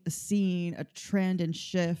seeing a trend and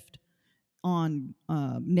shift on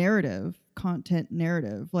content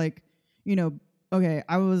narrative. Like, okay,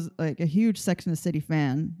 I was like a huge Sex and the City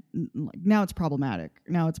fan. Like now it's problematic.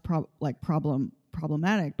 Now it's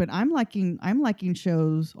problematic. But I'm liking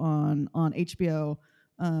shows on HBO.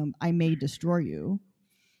 I May Destroy You.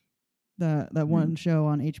 The one show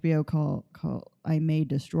on HBO called I May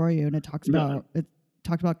Destroy You, and it talks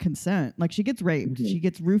about consent. Like she gets raped, she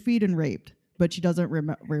gets roofied and raped, but she doesn't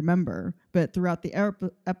remember. But throughout the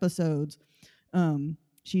episodes,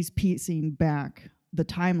 she's piecing back the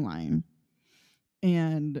timeline,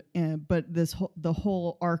 and but the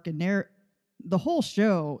whole arc and the whole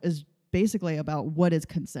show is basically about what is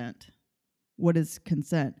consent.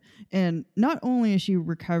 And not only is she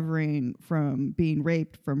recovering from being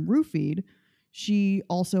raped from roofied, she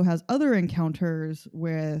also has other encounters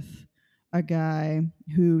with a guy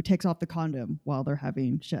who takes off the condom while they're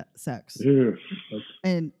having sex,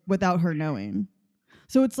 and without her knowing.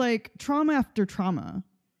 So it's like trauma after trauma.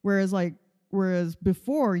 Whereas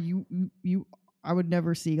before I would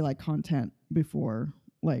never see like content before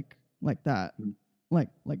like that, like,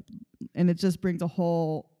 and it just brings a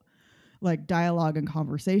whole like dialogue and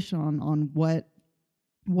conversation on what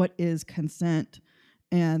is consent.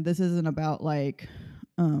 And this isn't about like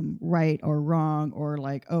right or wrong, or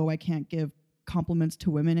like, oh, I can't give compliments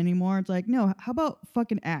to women anymore. It's like, no, how about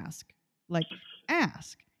fucking ask? Like,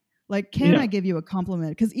 can I give you a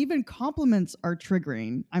compliment? Because even compliments are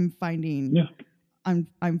triggering. I'm finding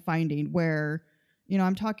where,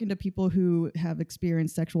 I'm talking to people who have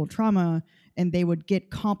experienced sexual trauma, and they would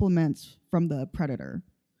get compliments from the predator.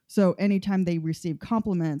 So anytime they receive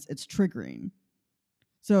compliments, it's triggering.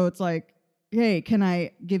 So it's like, hey, can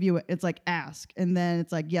I give you it's like ask, and then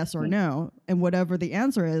it's like yes or no, and whatever the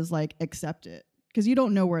answer is, like accept it, because you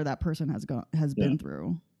don't know where that person has been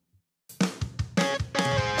through.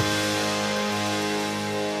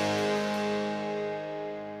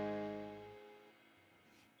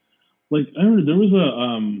 Like I remember there was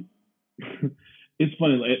it's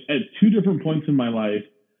funny, like, at two different points in my life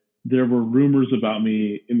there were rumors about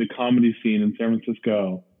me in the comedy scene in San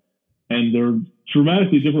Francisco, and they're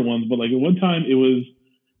dramatically different ones. But like at one time, it was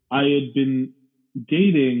I had been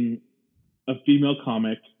dating a female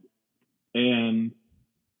comic, and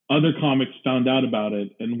other comics found out about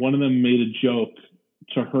it, and one of them made a joke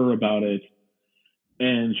to her about it,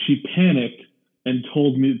 and she panicked and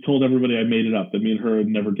told everybody I made it up, that me and her had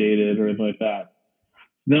never dated or anything like that.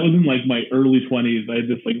 And that was in like my early 20s. I had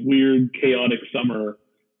this like weird, chaotic summer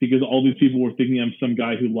because all these people were thinking I'm some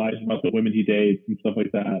guy who lies about the women he dates and stuff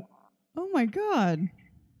like that. Oh my God.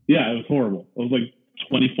 Yeah, it was horrible. I was like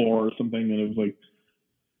 24 or something, and it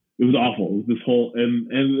was awful. It was this whole,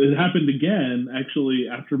 and it happened again actually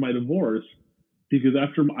after my divorce, because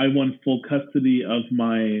after I won full custody of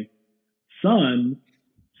my son,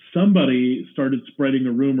 somebody started spreading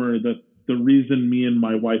a rumor that the reason me and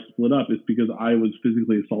my wife split up is because I was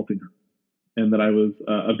physically assaulting her, and that I was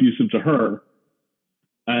abusive to her.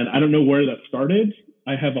 And I don't know where that started.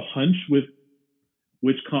 I have a hunch with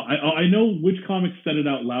which I know which comics said it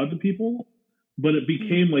out loud to people, but it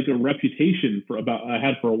became like a reputation I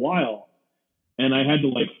had for a while, and I had to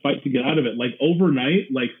like fight to get out of it. Like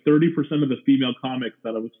overnight, like 30% of the female comics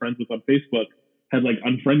that I was friends with on Facebook had like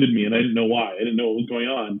unfriended me, and I didn't know why. I didn't know what was going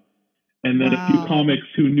on. And then a few comics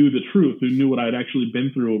who knew the truth, who knew what I'd actually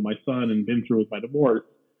been through with my son and been through with my divorce,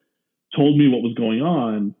 told me what was going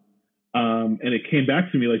on. And it came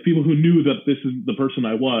back to me, like people who knew that this is the person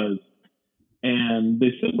I was. And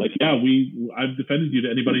they said like, yeah, I've defended you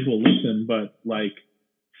to anybody who will listen, but like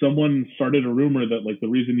someone started a rumor that like the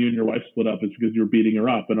reason you and your wife split up is because you were beating her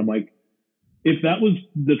up. And I'm like, if that was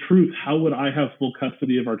the truth, how would I have full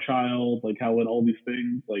custody of our child? Like how would all these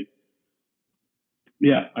things, like,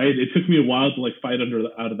 yeah, it took me a while to like fight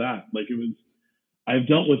out of that. Like I've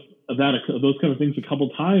dealt with those kind of things a couple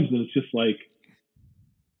times, and it's just like,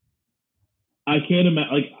 I can't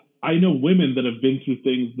imagine, like, I know women that have been through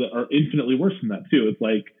things that are infinitely worse than that too. It's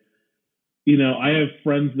like, I have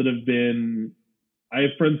friends that have been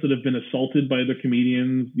assaulted by other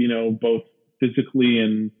comedians, both physically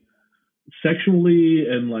and sexually,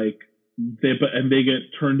 and like they get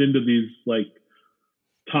turned into these like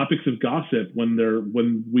topics of gossip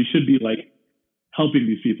when we should be like helping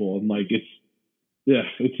these people. And like,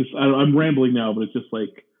 it's just, I'm rambling now, but it's just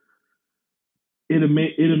like, it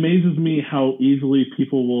amazes me how easily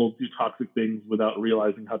people will do toxic things without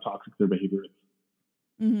realizing how toxic their behavior is.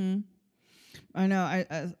 Mm-hmm. I know. I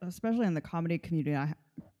especially in the comedy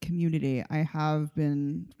community, I have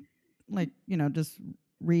been like, just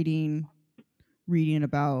reading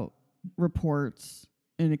about reports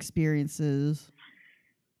and experiences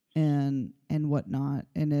and whatnot,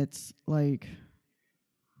 and it's like,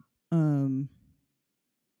 well,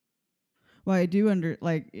 I do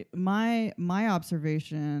my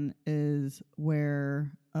observation is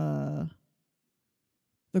where the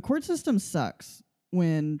court system sucks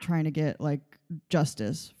when trying to get like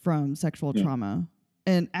justice from sexual trauma.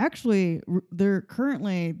 And actually, there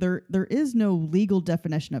is no legal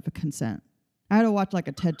definition of a consent. I had to watch like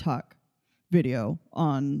a TED Talk video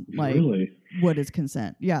on like what is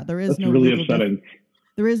consent. Yeah, there is That's no really legal upsetting.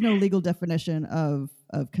 there is no legal definition of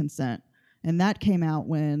consent, and that came out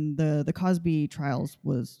when the Cosby trials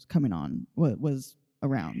was coming on, was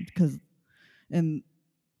around, because, and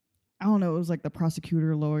I don't know, it was like the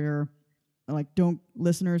prosecutor lawyer, like,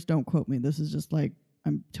 listeners don't quote me. This is just like,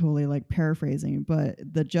 I'm totally like paraphrasing, but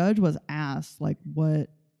the judge was asked like what,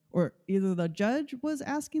 or either the judge was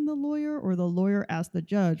asking the lawyer or the lawyer asked the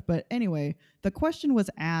judge. But anyway, the question was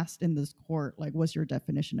asked in this court, like, what's your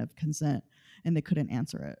definition of consent? And they couldn't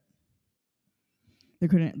answer it.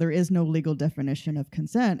 There is no legal definition of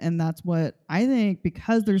consent. And that's what I think,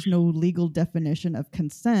 because there's no legal definition of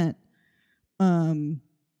consent,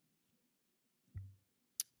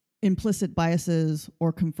 implicit biases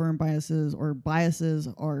or confirmed biases or biases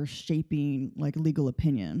are shaping like legal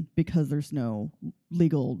opinion, because there's no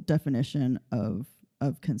legal definition of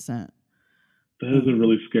consent. That is a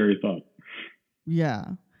really scary thought. Yeah.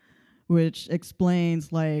 Which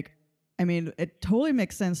explains, like, I mean, it totally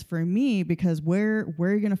makes sense for me, because where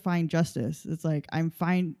are you going to find justice? It's like,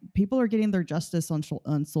 people are getting their justice on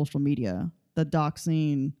social media, the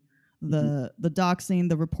doxing, the doxing,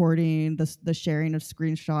 the reporting, the sharing of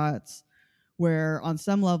screenshots, where on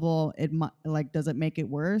some level it like, does it make it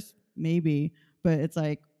worse? Maybe, but it's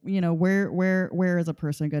like, where is a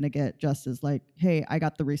person going to get justice? Like, hey, I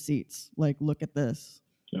got the receipts, like, look at this.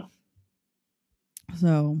 Yeah.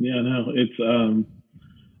 So yeah, no,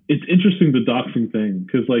 it's interesting, the doxing thing,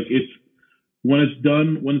 because like when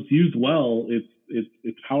it's used well, it's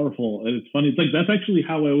powerful, and it's funny. It's like, that's actually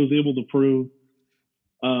how I was able to prove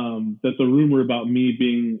that the rumor about me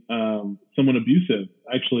being someone abusive,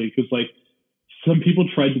 actually, because like some people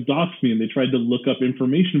tried to dox me and they tried to look up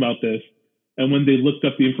information about this, and when they looked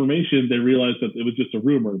up the information, they realized that it was just a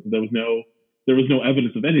rumor. There was no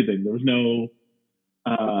evidence of anything. There was no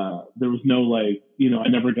like, I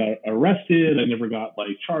never got arrested. I never got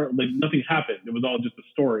like charged. Like, nothing happened. It was all just a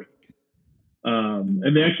story.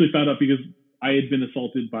 And they actually found out, because I had been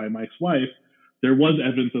assaulted by my ex-wife. There was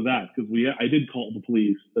evidence of that, because I did call the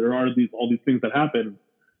police. There are all these things that happen,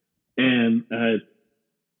 and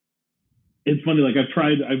it's funny. Like,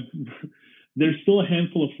 there's still a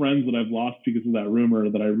handful of friends that I've lost because of that rumor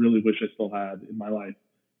that I really wish I still had in my life.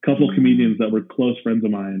 A couple of comedians that were close friends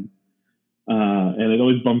of mine. And it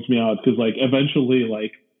always bumps me out, because like eventually,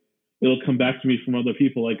 like, it'll come back to me from other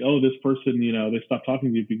people, like, oh, this person, they stopped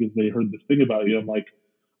talking to you because they heard this thing about you. I'm like,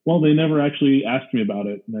 well, they never actually asked me about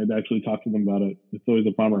it, and I'd actually talked to them about it. It's always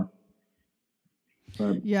a bummer.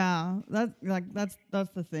 Yeah, that's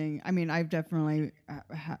the thing. I mean, I've definitely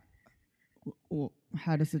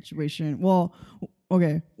had a situation. Well,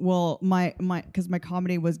 okay. Well, because my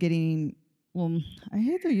comedy was getting, well, I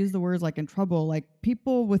hate to use the words like in trouble. Like,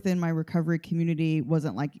 people within my recovery community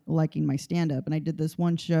wasn't liking my stand up, and I did this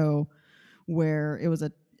one show where it was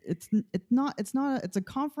it's a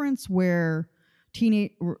conference where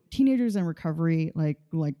teenagers in recovery like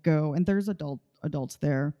go, and there's adults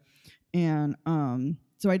there, and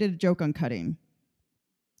so I did a joke on cutting,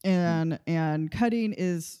 and cutting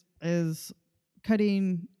is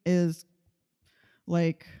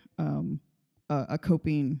like a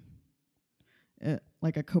coping.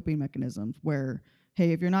 Like a coping mechanism, where,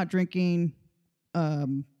 hey, if you're not drinking,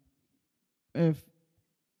 if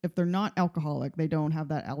they're not alcoholic, they don't have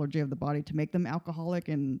that allergy of the body to make them alcoholic,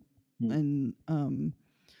 and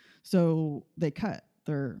so they cut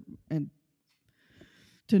and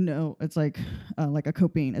to know, it's like a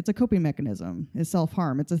coping. It's a coping mechanism. It's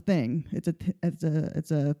self-harm. It's a thing.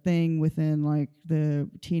 It's a thing within like the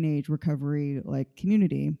teenage recovery like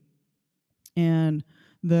community, and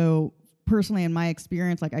though personally, in my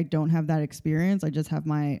experience, like, I don't have that experience. I just have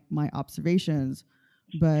my observations,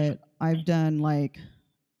 but I've done like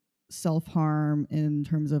self-harm in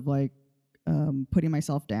terms of like putting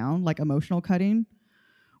myself down, like emotional cutting,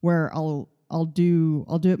 where I'll do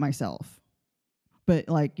it myself. But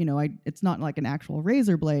like, it's not like an actual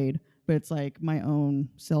razor blade, but it's like my own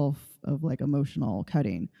self of like emotional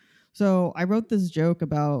cutting. So I wrote this joke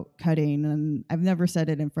about cutting, and I've never said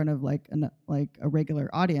it in front of like a regular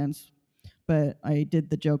audience, but I did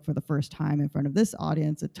the joke for the first time in front of this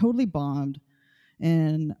audience. It totally bombed,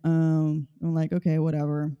 And I'm like, okay,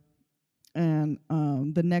 whatever. And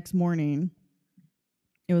the next morning,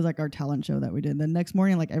 it was like our talent show that we did. The next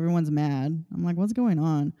morning, like everyone's mad. I'm like, what's going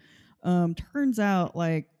on? Turns out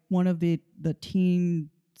like one of the teen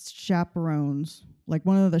chaperones, like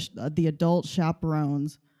one of the adult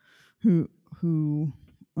chaperones who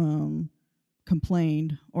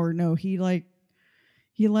complained, or no, he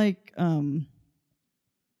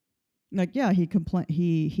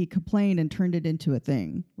complained and turned it into a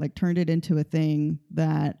thing. Like turned it into a thing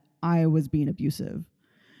that I was being abusive.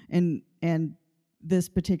 And this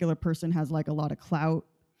particular person has like a lot of clout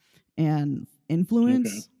and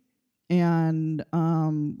influence, and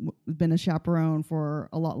been a chaperone for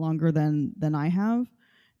a lot longer than I have,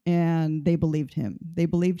 and they believed him.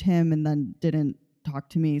 And then didn't talk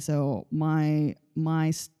to me. So my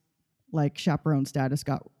like chaperone status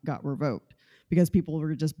got revoked because people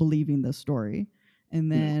were just believing this story.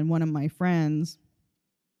 And then one of my friends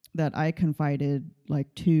that I confided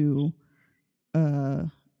like to,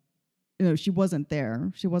 she wasn't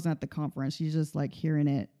there. She wasn't at the conference. She's just like hearing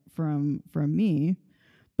it from me.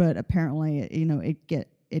 But apparently,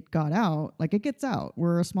 it got out. Like it gets out.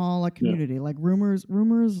 We're a small like community. Like rumors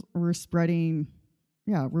were spreading.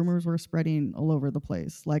 Yeah, rumors were spreading all over the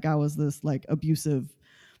place. Like I was this like abusive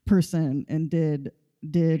person and did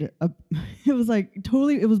it was like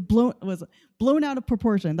totally, it was blown out of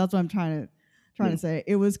proportion. That's what I'm trying to say.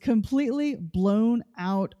 It was completely blown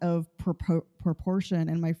out of proportion.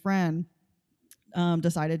 And my friend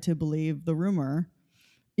decided to believe the rumor.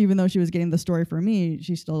 Even though she was getting the story from me,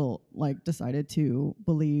 she still like decided to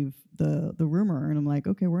believe the rumor. And I'm like,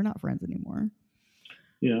 okay, we're not friends anymore.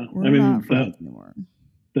 Yeah, we're not friends anymore.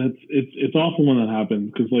 It's awful when that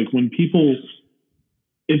happens, because like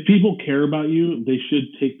if people care about you, they should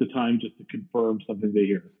take the time just to confirm something they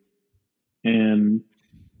hear. And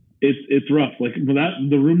it's rough. Like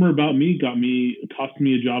the rumor about me cost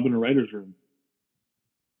me a job in a writer's room.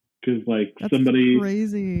 Because like that's somebody who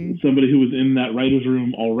was in that writer's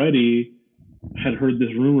room already had heard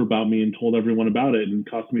this rumor about me and told everyone about it, and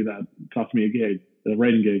cost me a gig, a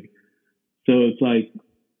writing gig. So it's like,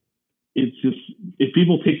 it's just, if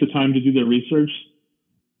people take the time to do their research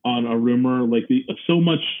on a rumor, like so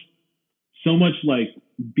much like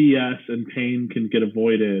BS and pain can get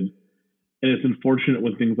avoided. And it's unfortunate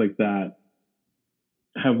when things like that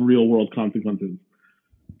have real world consequences.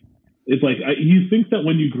 It's like, you think that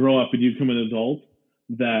when you grow up and you become an adult,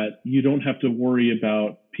 that you don't have to worry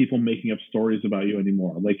about people making up stories about you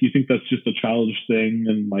anymore. Like you think that's just a childish thing,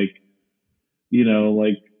 and like,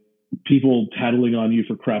 like people tattling on you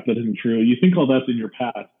for crap that isn't true. You think all that's in your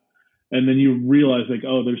past. And then you realize like,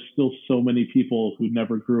 oh, there's still so many people who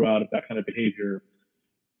never grew out of that kind of behavior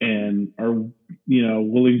and are,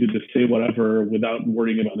 willing to just say whatever without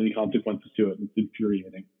worrying about any consequences to it. It's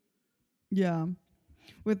infuriating. Yeah.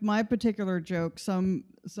 With my particular joke, some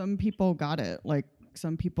people got it. Like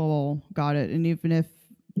some people got it. And even if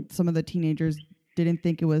some of the teenagers didn't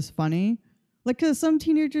think it was funny, like, because some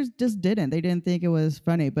teenagers just didn't. They didn't think it was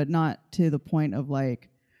funny, but not to the point of like,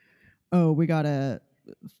 oh, we got to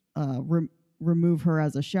remove her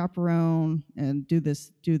as a chaperone and do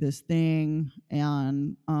this thing.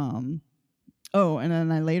 And and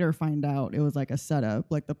then I later find out it was like a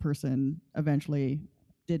setup. Like the person eventually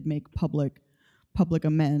did make public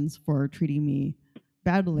amends for treating me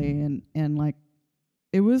badly, and like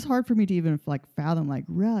it was hard for me to even like fathom like,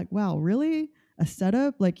 wow, really a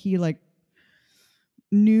setup? Like he like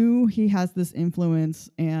knew he has this influence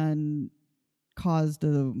and caused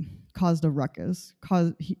a ruckus,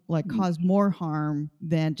 caused more harm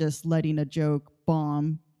than just letting a joke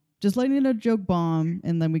bomb,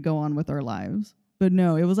 and then we go on with our lives. But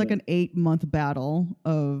no, it was like an 8-month battle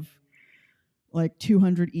of like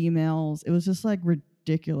 200 emails. It was just like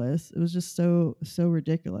ridiculous. It was just so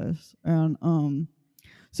ridiculous. And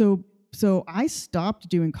so I stopped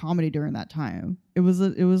doing comedy during that time. It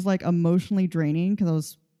was like emotionally draining,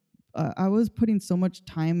 because I was putting so much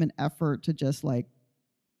time and effort to just like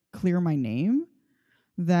clear my name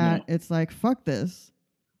that it's like, fuck this.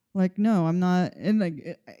 Like, no, I'm not. And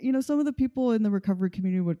like, some of the people in the recovery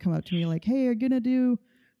community would come up to me like, hey, are you going to do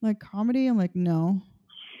like comedy? I'm like, no,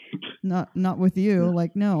 not with you.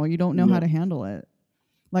 Like, no, you don't know how to handle it.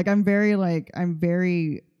 Like, I'm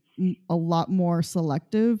very a lot more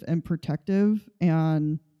selective and protective.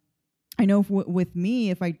 And I know with me,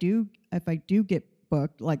 if I do get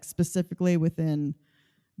booked, like specifically within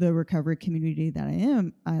the recovery community that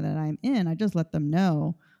I'm in, I just let them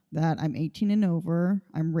know that I'm 18 and over.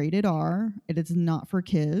 I'm rated R. It is not for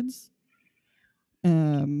kids. See,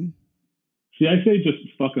 I say just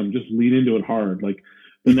fuck them. Just lean into it hard. Like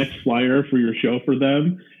the next flyer for your show for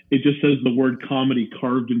them, it just says the word comedy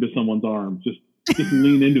carved into someone's arm. Just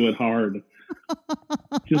lean into it hard.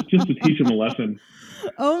 Just to teach them a lesson.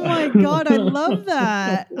 Oh my God, I love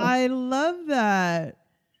that. I love that.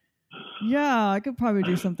 Yeah, I could probably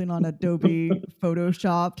do something on Adobe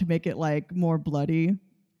Photoshop to make it like more bloody.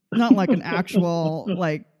 Not like an actual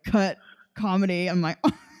like cut comedy. I'm like,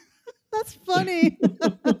 that's funny.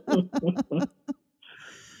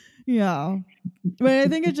 Yeah. But I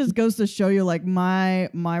think it just goes to show you like my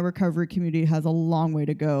recovery community has a long way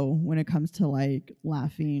to go when it comes to like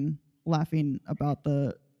laughing about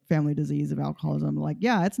the family disease of alcoholism. Like,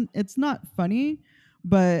 yeah, it's not funny,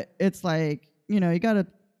 but it's like, you know, you gotta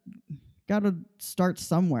start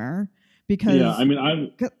somewhere because yeah, I mean,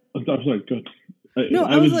 I'm sorry, go ahead. No,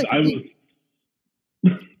 I was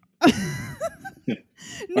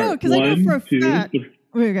no, because I know for a fact.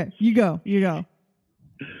 Okay, you go.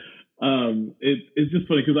 It's just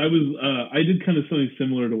funny because I did kind of something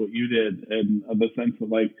similar to what you did, in the sense of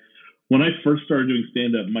like when I first started doing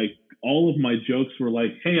stand up, all of my jokes were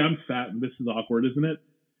like, "Hey, I'm fat and this is awkward, isn't it?"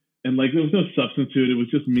 And like there was no substance to it. It was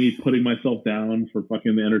just me putting myself down for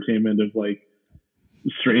fucking the entertainment of like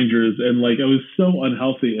strangers, and like I was so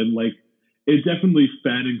unhealthy, and like it definitely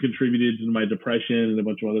fed and contributed to my depression and a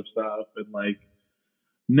bunch of other stuff. And like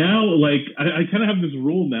now, like I kind of have this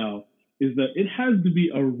rule now, is that it has to be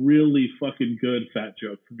a really fucking good fat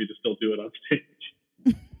joke for me to still do it on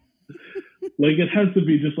stage. Like it has to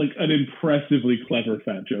be just like an impressively clever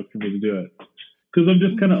fat joke for me to do it, because I'm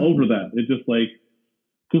just kind of over that. It just like,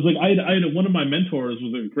 because like I had one of my mentors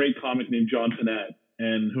was a great comic named John Panette,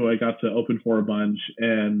 and who I got to open for a bunch,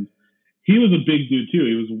 and he was a big dude too.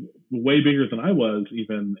 He was way bigger than I was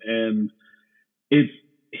even, and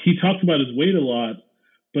he talked about his weight a lot,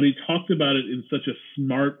 but he talked about it in such a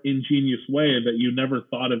smart, ingenious way that you never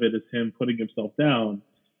thought of it as him putting himself down.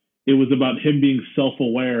 It was about him being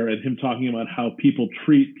self-aware and him talking about how people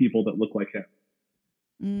treat people that look like him.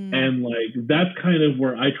 And like that's kind of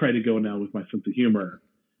where I try to go now with my sense of humor,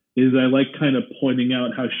 is I like kind of pointing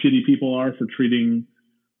out how shitty people are for treating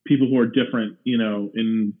people who are different, you know,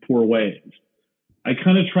 in poor ways. I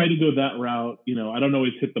kind of try to go that route. You know, I don't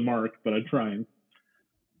always hit the mark, but I'm trying.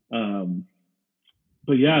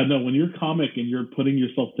 But yeah, no, when you're comic and you're putting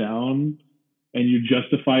yourself down and you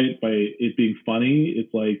justify it by it being funny,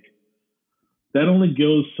 it's like that only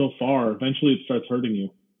goes so far. Eventually it starts hurting you.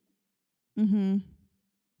 Mm-hmm.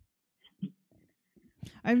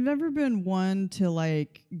 I've never been one to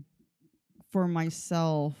like, for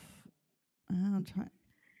myself, I'll try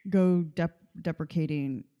go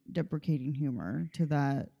deprecating humor to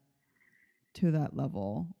that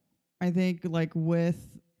level. I think like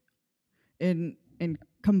in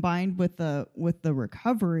combined with the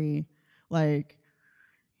recovery, like,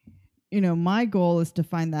 you know, my goal is to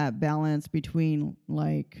find that balance between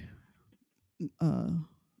like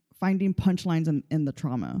finding punchlines in the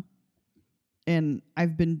trauma. And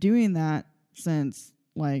I've been doing that since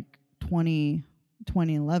like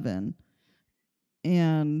 2011.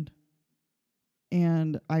 And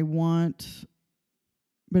I want,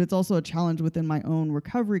 but it's also a challenge within my own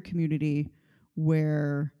recovery community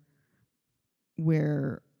where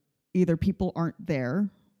either people aren't there,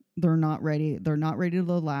 they're not ready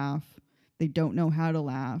to laugh, they don't know how to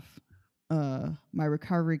laugh. My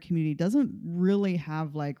recovery community doesn't really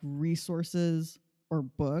have like resources or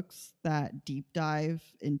books that deep dive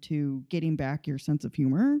into getting back your sense of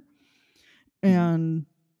humor. And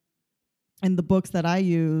the books that I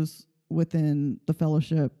use within the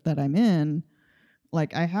fellowship that I'm in,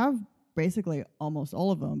 like I have basically almost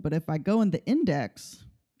all of them. But if I go in the index,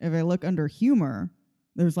 if I look under humor,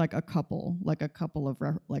 there's like a couple of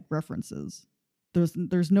references.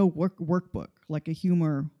 There's no workbook, like a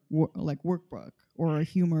humor like workbook or a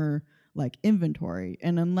humor like inventory.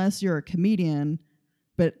 And unless you're a comedian,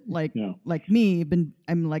 but like me,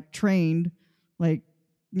 I'm like trained, like,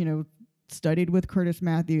 you know, studied with Curtis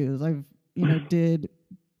Matthews. I've, you know, did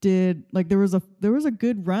like there was a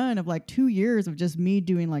good run of like 2 years of just me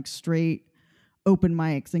doing like straight open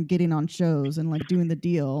mics and getting on shows and like doing the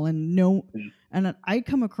deal. And I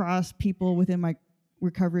come across people within my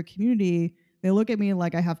recovery community, they look at me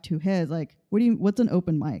like I have two heads. Like, what's an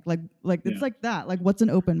open mic? Like it's like that. Like, what's an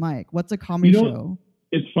open mic? What's a comedy show?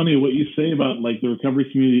 It's funny what you say about like the recovery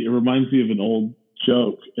community. It reminds me of an old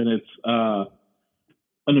joke, and it's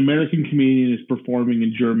an American comedian is performing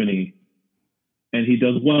in Germany, and he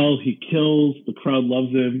does well. He kills. The crowd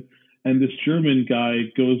loves him, and this German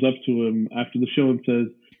guy goes up to him after the show and says,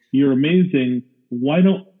 "You're amazing. Why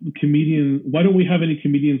don't we have any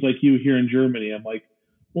comedians like you here in Germany?" I'm like,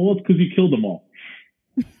 well, it's because you killed them all.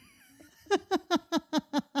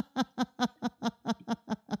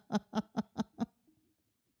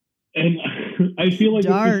 I feel like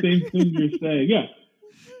Dark. it's the same thing you're saying. Yeah.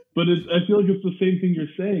 But I feel like it's the same thing you're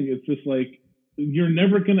saying. It's just like you're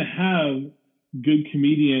never going to have good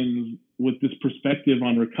comedians with this perspective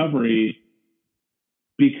on recovery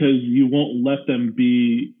because you won't let them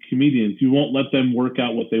be comedians. You won't let them work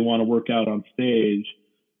out what they want to work out on stage.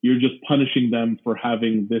 You're just punishing them for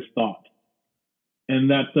having this thought. And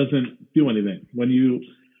that doesn't do anything. When you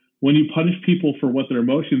punish people for what their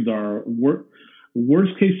emotions are,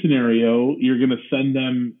 worst case scenario, you're going to send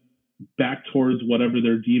them back towards whatever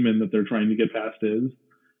their demon that they're trying to get past is.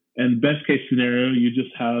 And best case scenario, you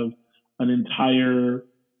just have an entire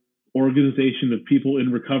organization of people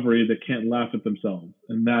in recovery that can't laugh at themselves.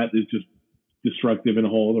 And that is just destructive in a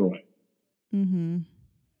whole other way. Mm-hmm.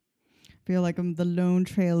 Feel like I'm the lone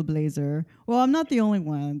trailblazer. Well, I'm not the only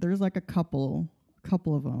one. There's like a couple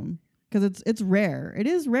of them. Because it's rare. It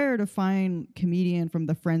is rare to find comedian from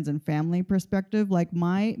the friends and family perspective. Like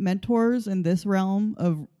my mentors in this realm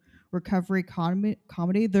of recovery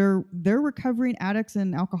comedy, they're recovering addicts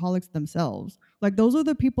and alcoholics themselves. Like those are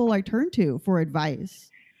the people I turn to for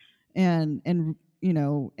advice and you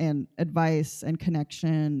know, and advice and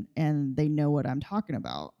connection, and they know what I'm talking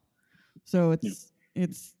about. So it's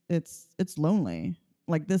lonely.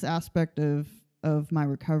 Like this aspect of my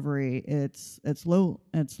recovery, it's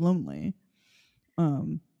lonely.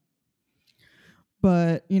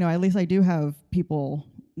 But you know, at least I do have people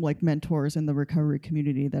like mentors in the recovery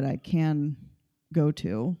community that I can go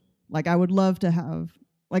to. Like I would love to have,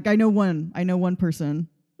 like I know one person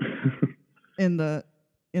in the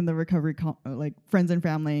recovery like friends and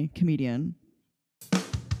family comedian.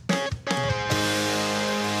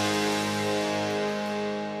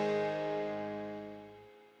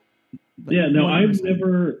 But yeah, no, I've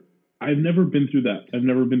 100%. never been through that. I've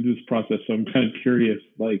never been through this process, so I'm kind of curious.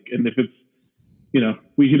 Like, and if it's, you know,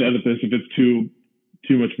 we can edit this if it's too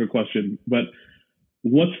much of a question. But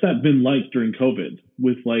what's that been like during COVID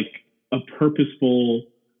with like a purposeful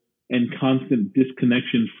and constant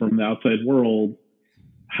disconnection from the outside world?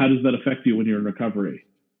 How does that affect you when you're in recovery?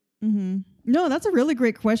 Mm-hmm. No, that's a really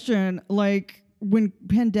great question. Like when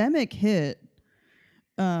pandemic hit,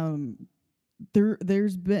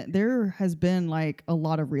 there has been like a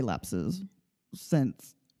lot of relapses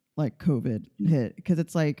since like COVID hit, because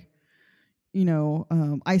it's like, you know,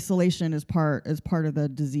 isolation is part of the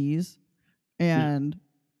disease, and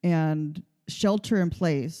shelter in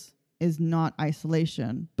place is not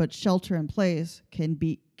isolation, but shelter in place can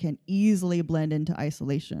easily blend into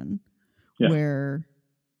isolation, where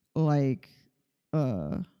like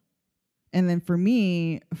and then for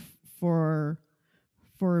me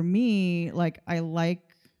like I like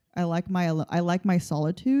my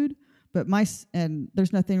solitude, but and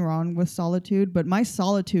there's nothing wrong with solitude, but my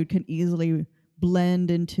solitude can easily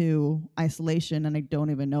blend into isolation and I don't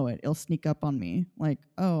even know it. It'll sneak up on me like,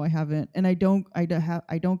 oh, I haven't, and I don't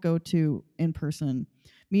go to in-person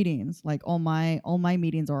meetings. Like all my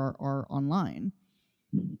meetings are online.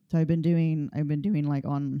 So I've been doing like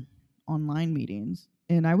online meetings,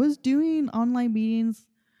 and I was doing online meetings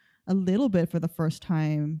a little bit for the first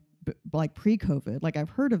time, like pre-COVID. Like I've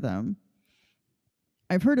heard of them,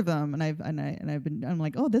 and I'm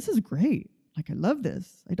like, oh, this is great. Like I love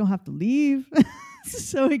this. I don't have to leave.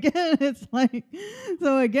 So again, it's like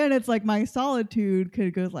my solitude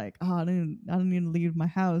could go like, oh, I don't need to leave my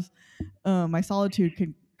house. My solitude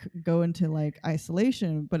could go into like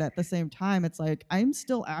isolation, but at the same time, it's like I'm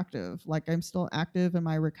still active. Like I'm still active in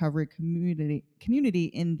my recovery community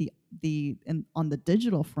in on the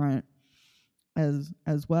digital front as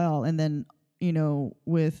well. And then, you know,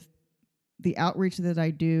 with the outreach that I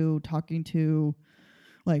do, talking to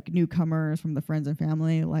like newcomers from the friends and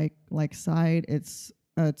family like side, it's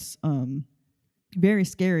very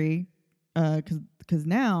scary, because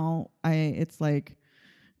now it's like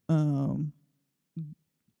the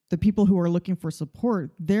people who are looking for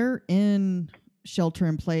support, they're in shelter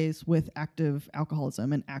in place with active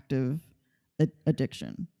alcoholism and active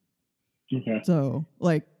addiction. Okay. So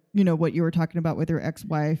like, you know, what you were talking about with your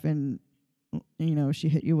ex-wife, and you know, she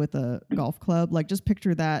hit you with a golf club. Like just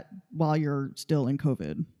picture that while you're still in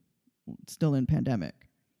COVID, still in pandemic.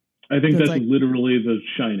 I think so that's like, literally The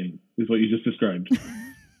Shining is what you just described.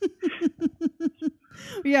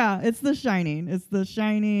 Yeah, it's The Shining. It's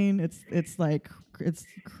like, it's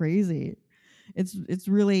crazy. It's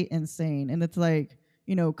really insane. And it's like,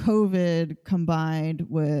 you know, COVID combined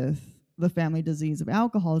with the family disease of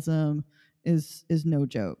alcoholism is no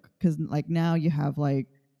joke. Because like now you have like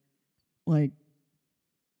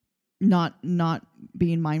not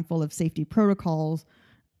being mindful of safety protocols,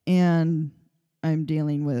 and I'm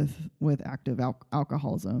dealing with active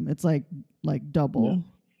alcoholism. It's like double.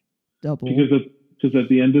 double. Because at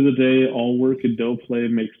the end of the day, all work and no play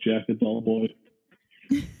makes Jack a dull boy.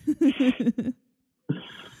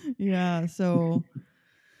 Yeah, so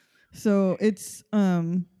it's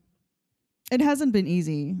it hasn't been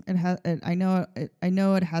easy. I know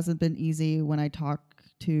it hasn't been easy when I talk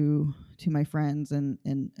to my friends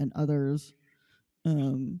and others.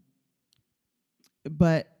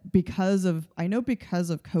 But because of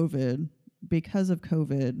COVID,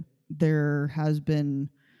 there has been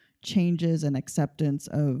changes and acceptance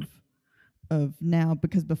of now,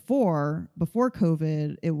 because before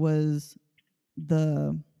COVID, it was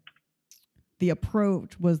the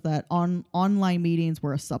approach was that online meetings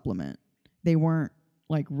were a supplement. They weren't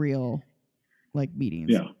like real like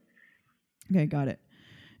meetings. Yeah. Okay, got it.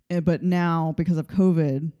 But now, because of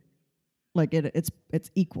COVID, like it's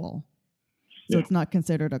equal. So it's not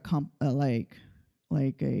considered a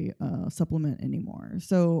supplement anymore.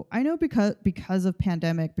 So I know because of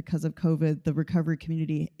pandemic, because of COVID, the recovery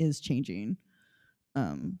community is changing.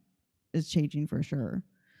 Is changing for sure.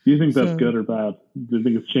 Do you think that's good or bad? Do you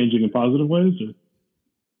think it's changing in positive ways? Or?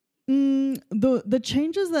 The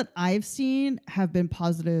changes that I've seen have been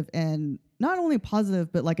positive, and not only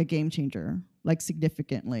positive, but like a game changer, like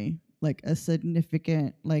significantly, like a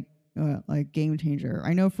significant like game changer.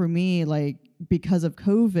 I know for me, like because of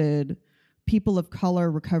COVID, people of color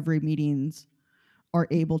recovery meetings are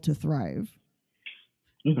able to thrive.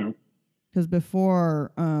 Okay. Because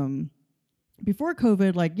before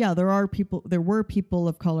COVID, like, yeah, there were people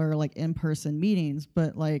of color like in-person meetings,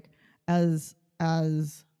 but like as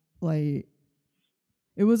like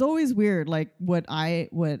it was always weird. Like what I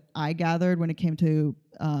gathered when it came to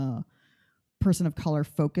person of color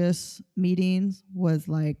focus meetings was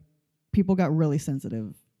like people got really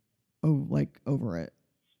sensitive over it.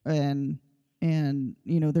 And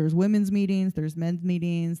there's women's meetings, there's men's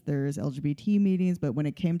meetings, there's LGBT meetings, but when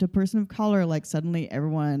it came to person of color, like suddenly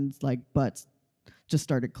everyone's like butts just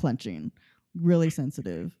started clenching, really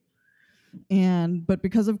sensitive. But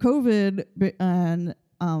because of COVID, and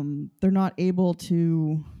they're not able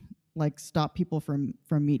to like stop people from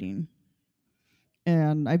meeting.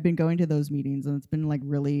 And I've been going to those meetings, and it's been like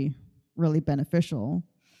really, really beneficial.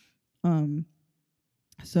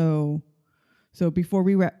 So before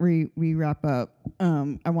we wrap up,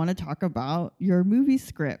 I want to talk about your movie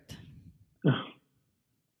script.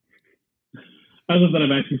 I love that.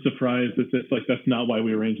 I'm actually surprised that it's like that's not why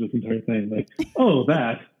we arranged this entire thing. Like, oh,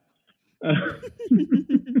 that. I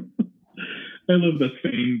love that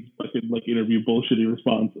same fucking like interview bullshitty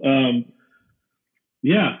response.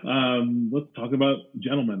 Let's talk about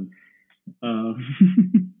Gentlemen.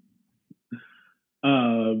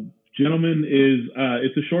 Gentlemen is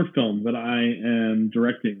it's a short film that I am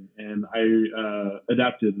directing, and I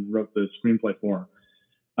adapted and wrote the screenplay for.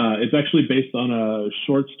 It's actually based on a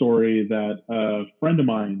short story that a friend of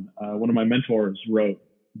mine, one of my mentors, wrote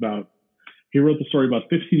about. He wrote the story about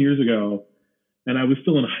 15 years ago, and I was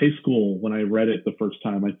still in high school when I read it the first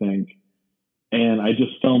time, I think. And I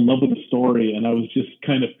just fell in love with the story, and I was just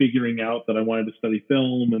kind of figuring out that I wanted to study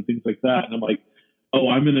film and things like that. And I'm like, oh,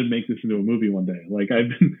 I'm going to make this into a movie one day. Like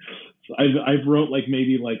I've wrote like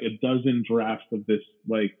maybe like a dozen drafts of this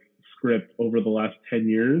like script over the last 10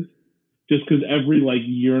 years, just because every like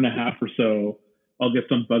year and a half or so, I'll get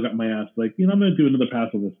some bug up my ass. Like, I'm going to do another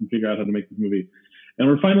pass of this and figure out how to make this movie. And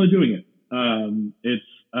we're finally doing it.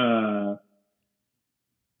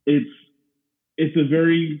 It's a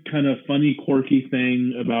very kind of funny, quirky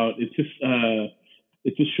thing about, it's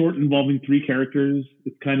a short involving 3 characters.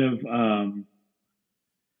 It's kind of,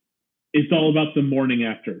 it's all about the morning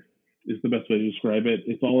after is the best way to describe it.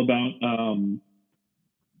 It's all about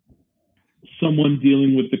someone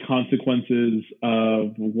dealing with the consequences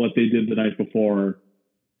of what they did the night before.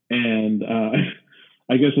 And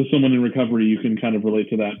I guess as someone in recovery, you can kind of relate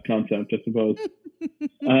to that concept, I suppose.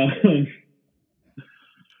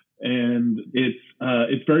 And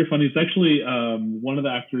it's very funny. It's actually one of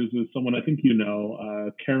the actors is someone I think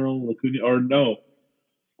Carol Lacuna, or no,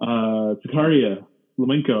 Takaria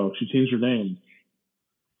Flamenco. She changed her name.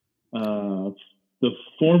 The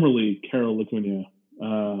formerly Carol Lacuna.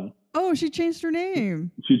 Oh, she changed her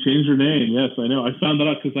name. She changed her name. Yes, I know. I found that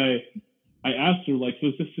out because I asked her, like, so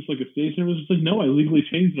is this just like a stage name? She's like, no, I legally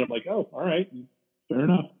changed it. I'm like, oh, all right, fair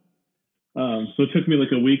enough. So it took me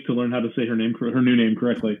like a week to learn how to say her new name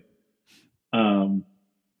correctly. But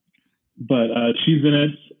she's in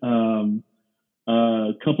it.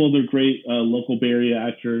 A couple other great local Bay Area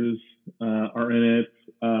actors are in it.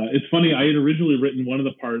 It's funny, I had originally written one of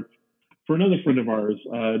the parts for another friend of ours,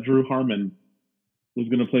 Drew Harmon, was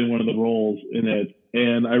going to play one of the roles in it.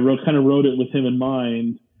 And I wrote it with him in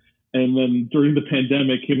mind. And then during the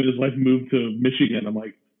pandemic, him and his wife moved to Michigan. I'm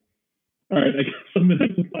like, all right, I guess I'm gonna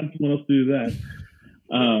have to find someone else to do that.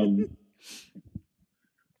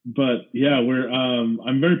 But yeah,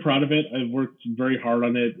 I'm very proud of it. I've worked very hard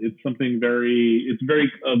on it. It's something very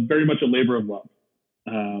much a labor of love.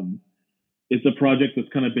 It's a project that's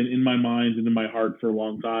kind of been in my mind and in my heart for a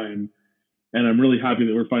long time, and I'm really happy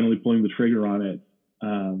that we're finally pulling the trigger on it.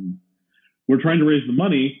 We're trying to raise the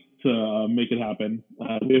money to make it happen.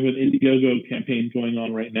 We have an Indiegogo campaign going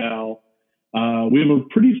on right now. We have a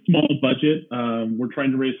pretty small budget. We're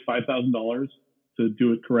trying to raise $5,000 to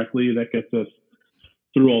do it correctly. That gets us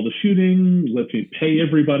through all the shooting, lets me pay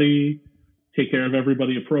everybody, take care of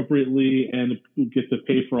everybody appropriately, and get to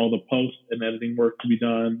pay for all the post and editing work to be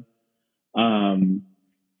done. I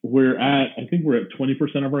think we're at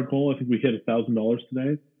 20% of our goal. I think we hit $1,000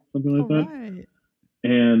 today, something like that. Right.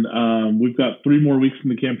 And we've got 3 more weeks in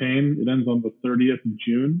the campaign. It ends on the 30th of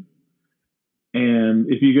June.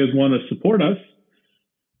 And if you guys want to support us,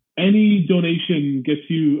 any donation gets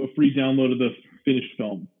you a free download of the finished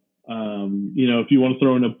film. If you want to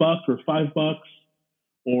throw in $1 or $5,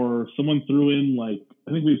 or someone threw in I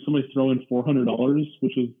think we had somebody throw in $400,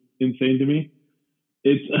 which is insane to me.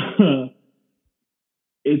 It's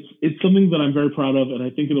it's something that I'm very proud of, and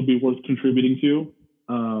I think it'll be worth contributing to.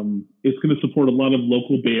 It's going to support a lot of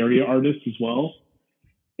local Bay Area artists as well.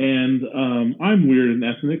 And I'm weird and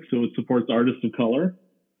ethnic, so it supports artists of color.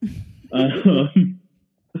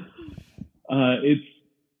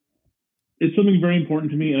 It's something very important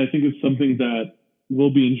to me, and I think it's something that will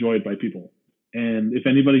be enjoyed by people. And if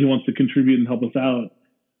anybody who wants to contribute and help us out,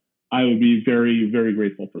 I would be very, very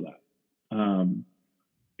grateful for that.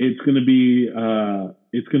 It's going to be a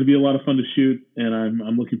lot of fun to shoot, and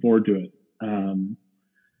I'm looking forward to it.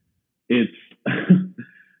 It's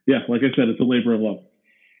like I said, it's a labor of love.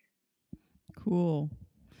 Cool.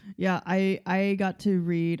 Yeah, I got to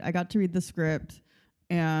read the script,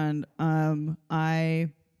 and I'm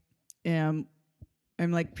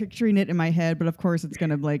like picturing it in my head, but of course it's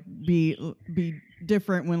gonna be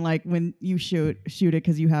different when you shoot it,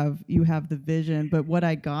 because you have the vision. But what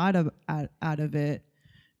I got out of it,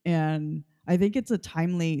 and I think it's a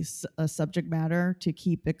timely subject matter to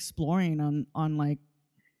keep exploring on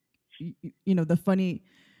the funny.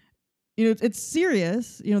 It's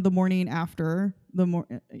serious. The morning after,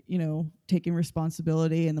 taking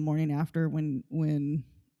responsibility, and the morning after when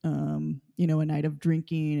a night of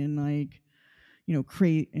drinking and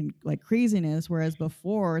craziness. Whereas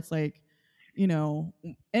before, it's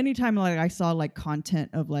anytime I saw content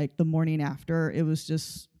of the morning after, it was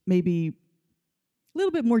just maybe a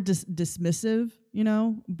little bit more dismissive,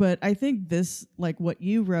 But I think this, what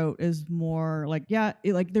you wrote, is more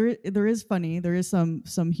there is funny, there is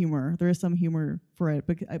some humor, for it,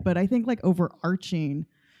 but I think overarching,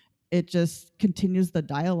 it just continues the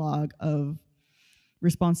dialogue of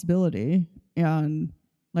responsibility, and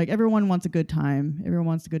everyone wants a good time,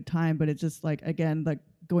 but it's just again,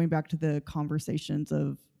 going back to the conversations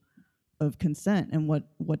of consent, and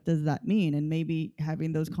what does that mean, and maybe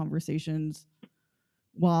having those conversations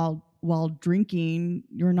while drinking,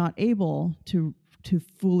 you're not able to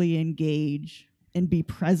fully engage and be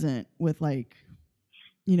present with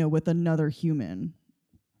with another human.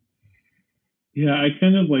 Yeah, I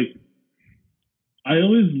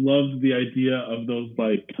always loved the idea of those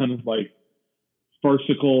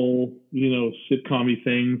farcical, sitcom-y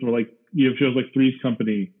things, where you have shows like Three's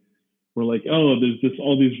Company, where there's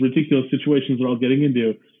all these ridiculous situations they're all getting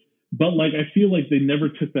into. But I feel they never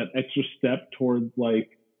took that extra step towards the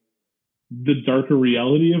darker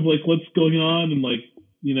reality of what's going on, and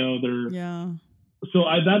they're So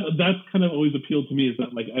that's kind of always appealed to me, is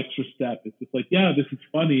that extra step. It's just this is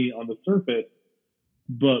funny on the surface,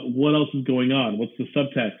 but what else is going on? What's the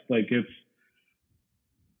subtext? It's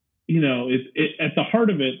at the heart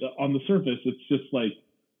of it, on the surface, it's just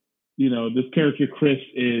this character Chris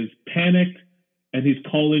is panicked and he's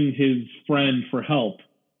calling his friend for help.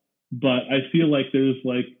 But I feel there's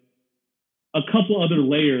a couple other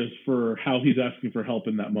layers for how he's asking for help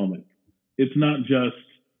in that moment. It's not just,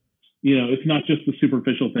 it's not just the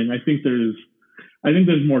superficial thing. I think there's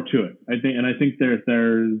more to it. I think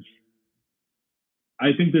there's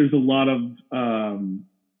a lot of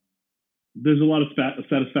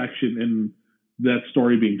satisfaction in that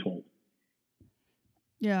story being told.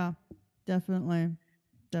 Yeah, definitely.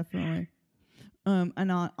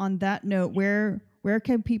 And on that note, where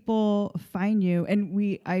can people find you?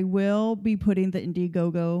 And I will be putting the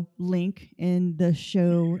Indiegogo link in the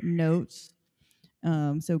show notes.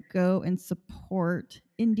 So go and support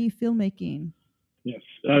indie filmmaking. Yes.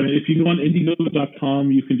 If you go on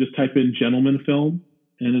Indiegogo.com, you can just type in Gentleman Film,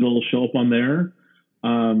 and it'll show up on there.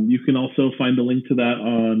 You can also find a link to that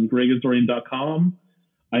on gregasdorian.com.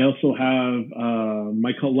 I also have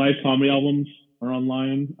my live comedy albums are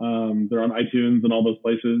online. They're on iTunes and all those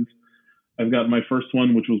places. I've got my first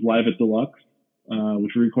one, which was Live at Deluxe,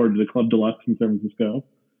 which we recorded at Club Deluxe in San Francisco.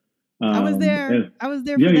 I was there. I was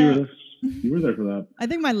there for that. that. You were there for that. I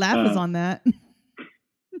think my laugh was on that.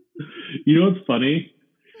 You know what's funny?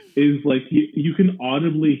 Is like you can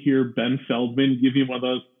audibly hear Ben Feldman give you one of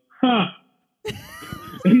those,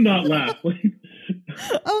 and not laugh. Oh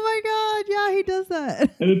my God, yeah, he does that.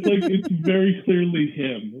 And it's like, it's very clearly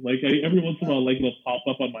him. Like every once in a while, like it'll pop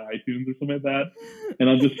up on my iTunes or something like that. And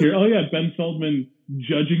I'll just hear, oh yeah, Ben Feldman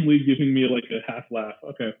judgingly giving me like a half laugh.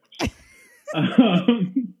 Okay.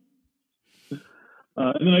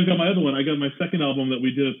 And then I've got my other one. I got my second album that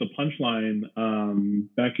we did at the Punchline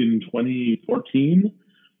back in 2014.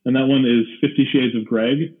 And that one is 50 Shades of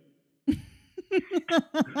Greg.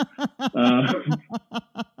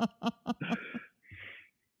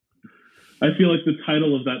 I feel like the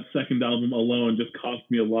title of that second album alone just cost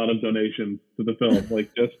me a lot of donations to the film,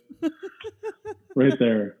 like just right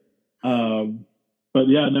there. But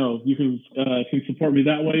yeah, no, you can support me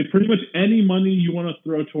that way. Pretty much any money you want to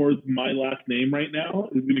throw towards my last name right now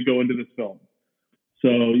is going to go into this film.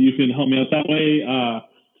 So you can help me out that way.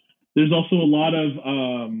 There's also a lot of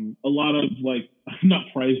like, not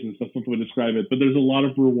prizes, that's not the way to describe it, but there's a lot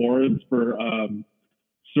of rewards for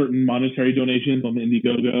certain monetary donations on the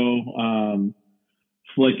Indiegogo.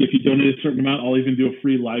 So like if you donate a certain amount, I'll even do a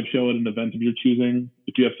free live show at an event of your choosing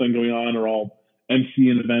if you have something going on, or I'll MC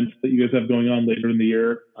an event that you guys have going on later in the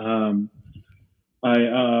year. I'm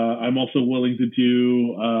also willing to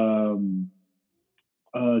do,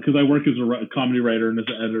 because I work as a comedy writer and as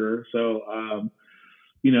an editor. So,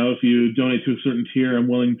 you know, if you donate to a certain tier, I'm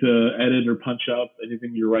willing to edit or punch up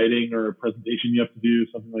anything you're writing or a presentation you have to do,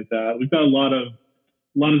 something like that. We've got a lot of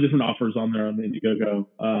different offers on there on the Indiegogo.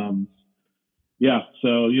 Yeah,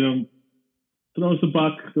 so, you know, throw us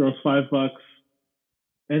 $1, throw us $5.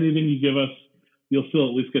 Anything you give us, you'll still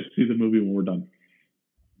at least get to see the movie when we're done.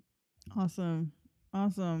 Awesome.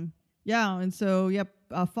 Yeah, and so, yep,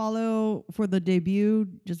 follow for the debut.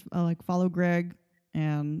 Just follow Greg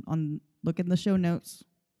and look in the show notes.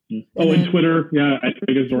 And Twitter, yeah, at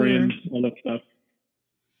Asdourian, all that stuff.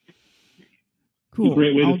 Cool. It's a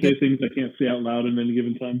great way to say things I can't say out loud in any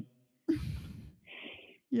given time.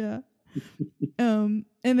 Yeah. And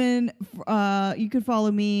then you could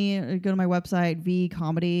follow me. Go to my website,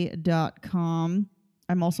 vcomedy.com.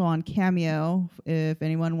 I'm also on Cameo. If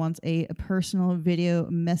anyone wants a personal video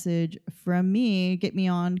message from me, get me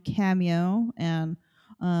on Cameo. And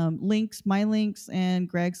my links, and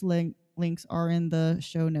Greg's links are in the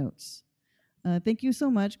show notes. Thank you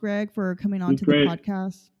so much, Greg, for coming on to the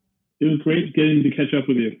podcast. It was great getting to catch up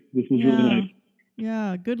with you. This was really nice.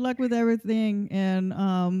 Yeah, good luck with everything, and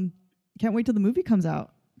can't wait till the movie comes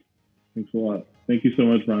out. Thanks a lot. Thank you so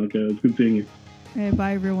much, Veronica. It's good seeing you. Okay,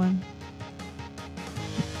 bye, everyone.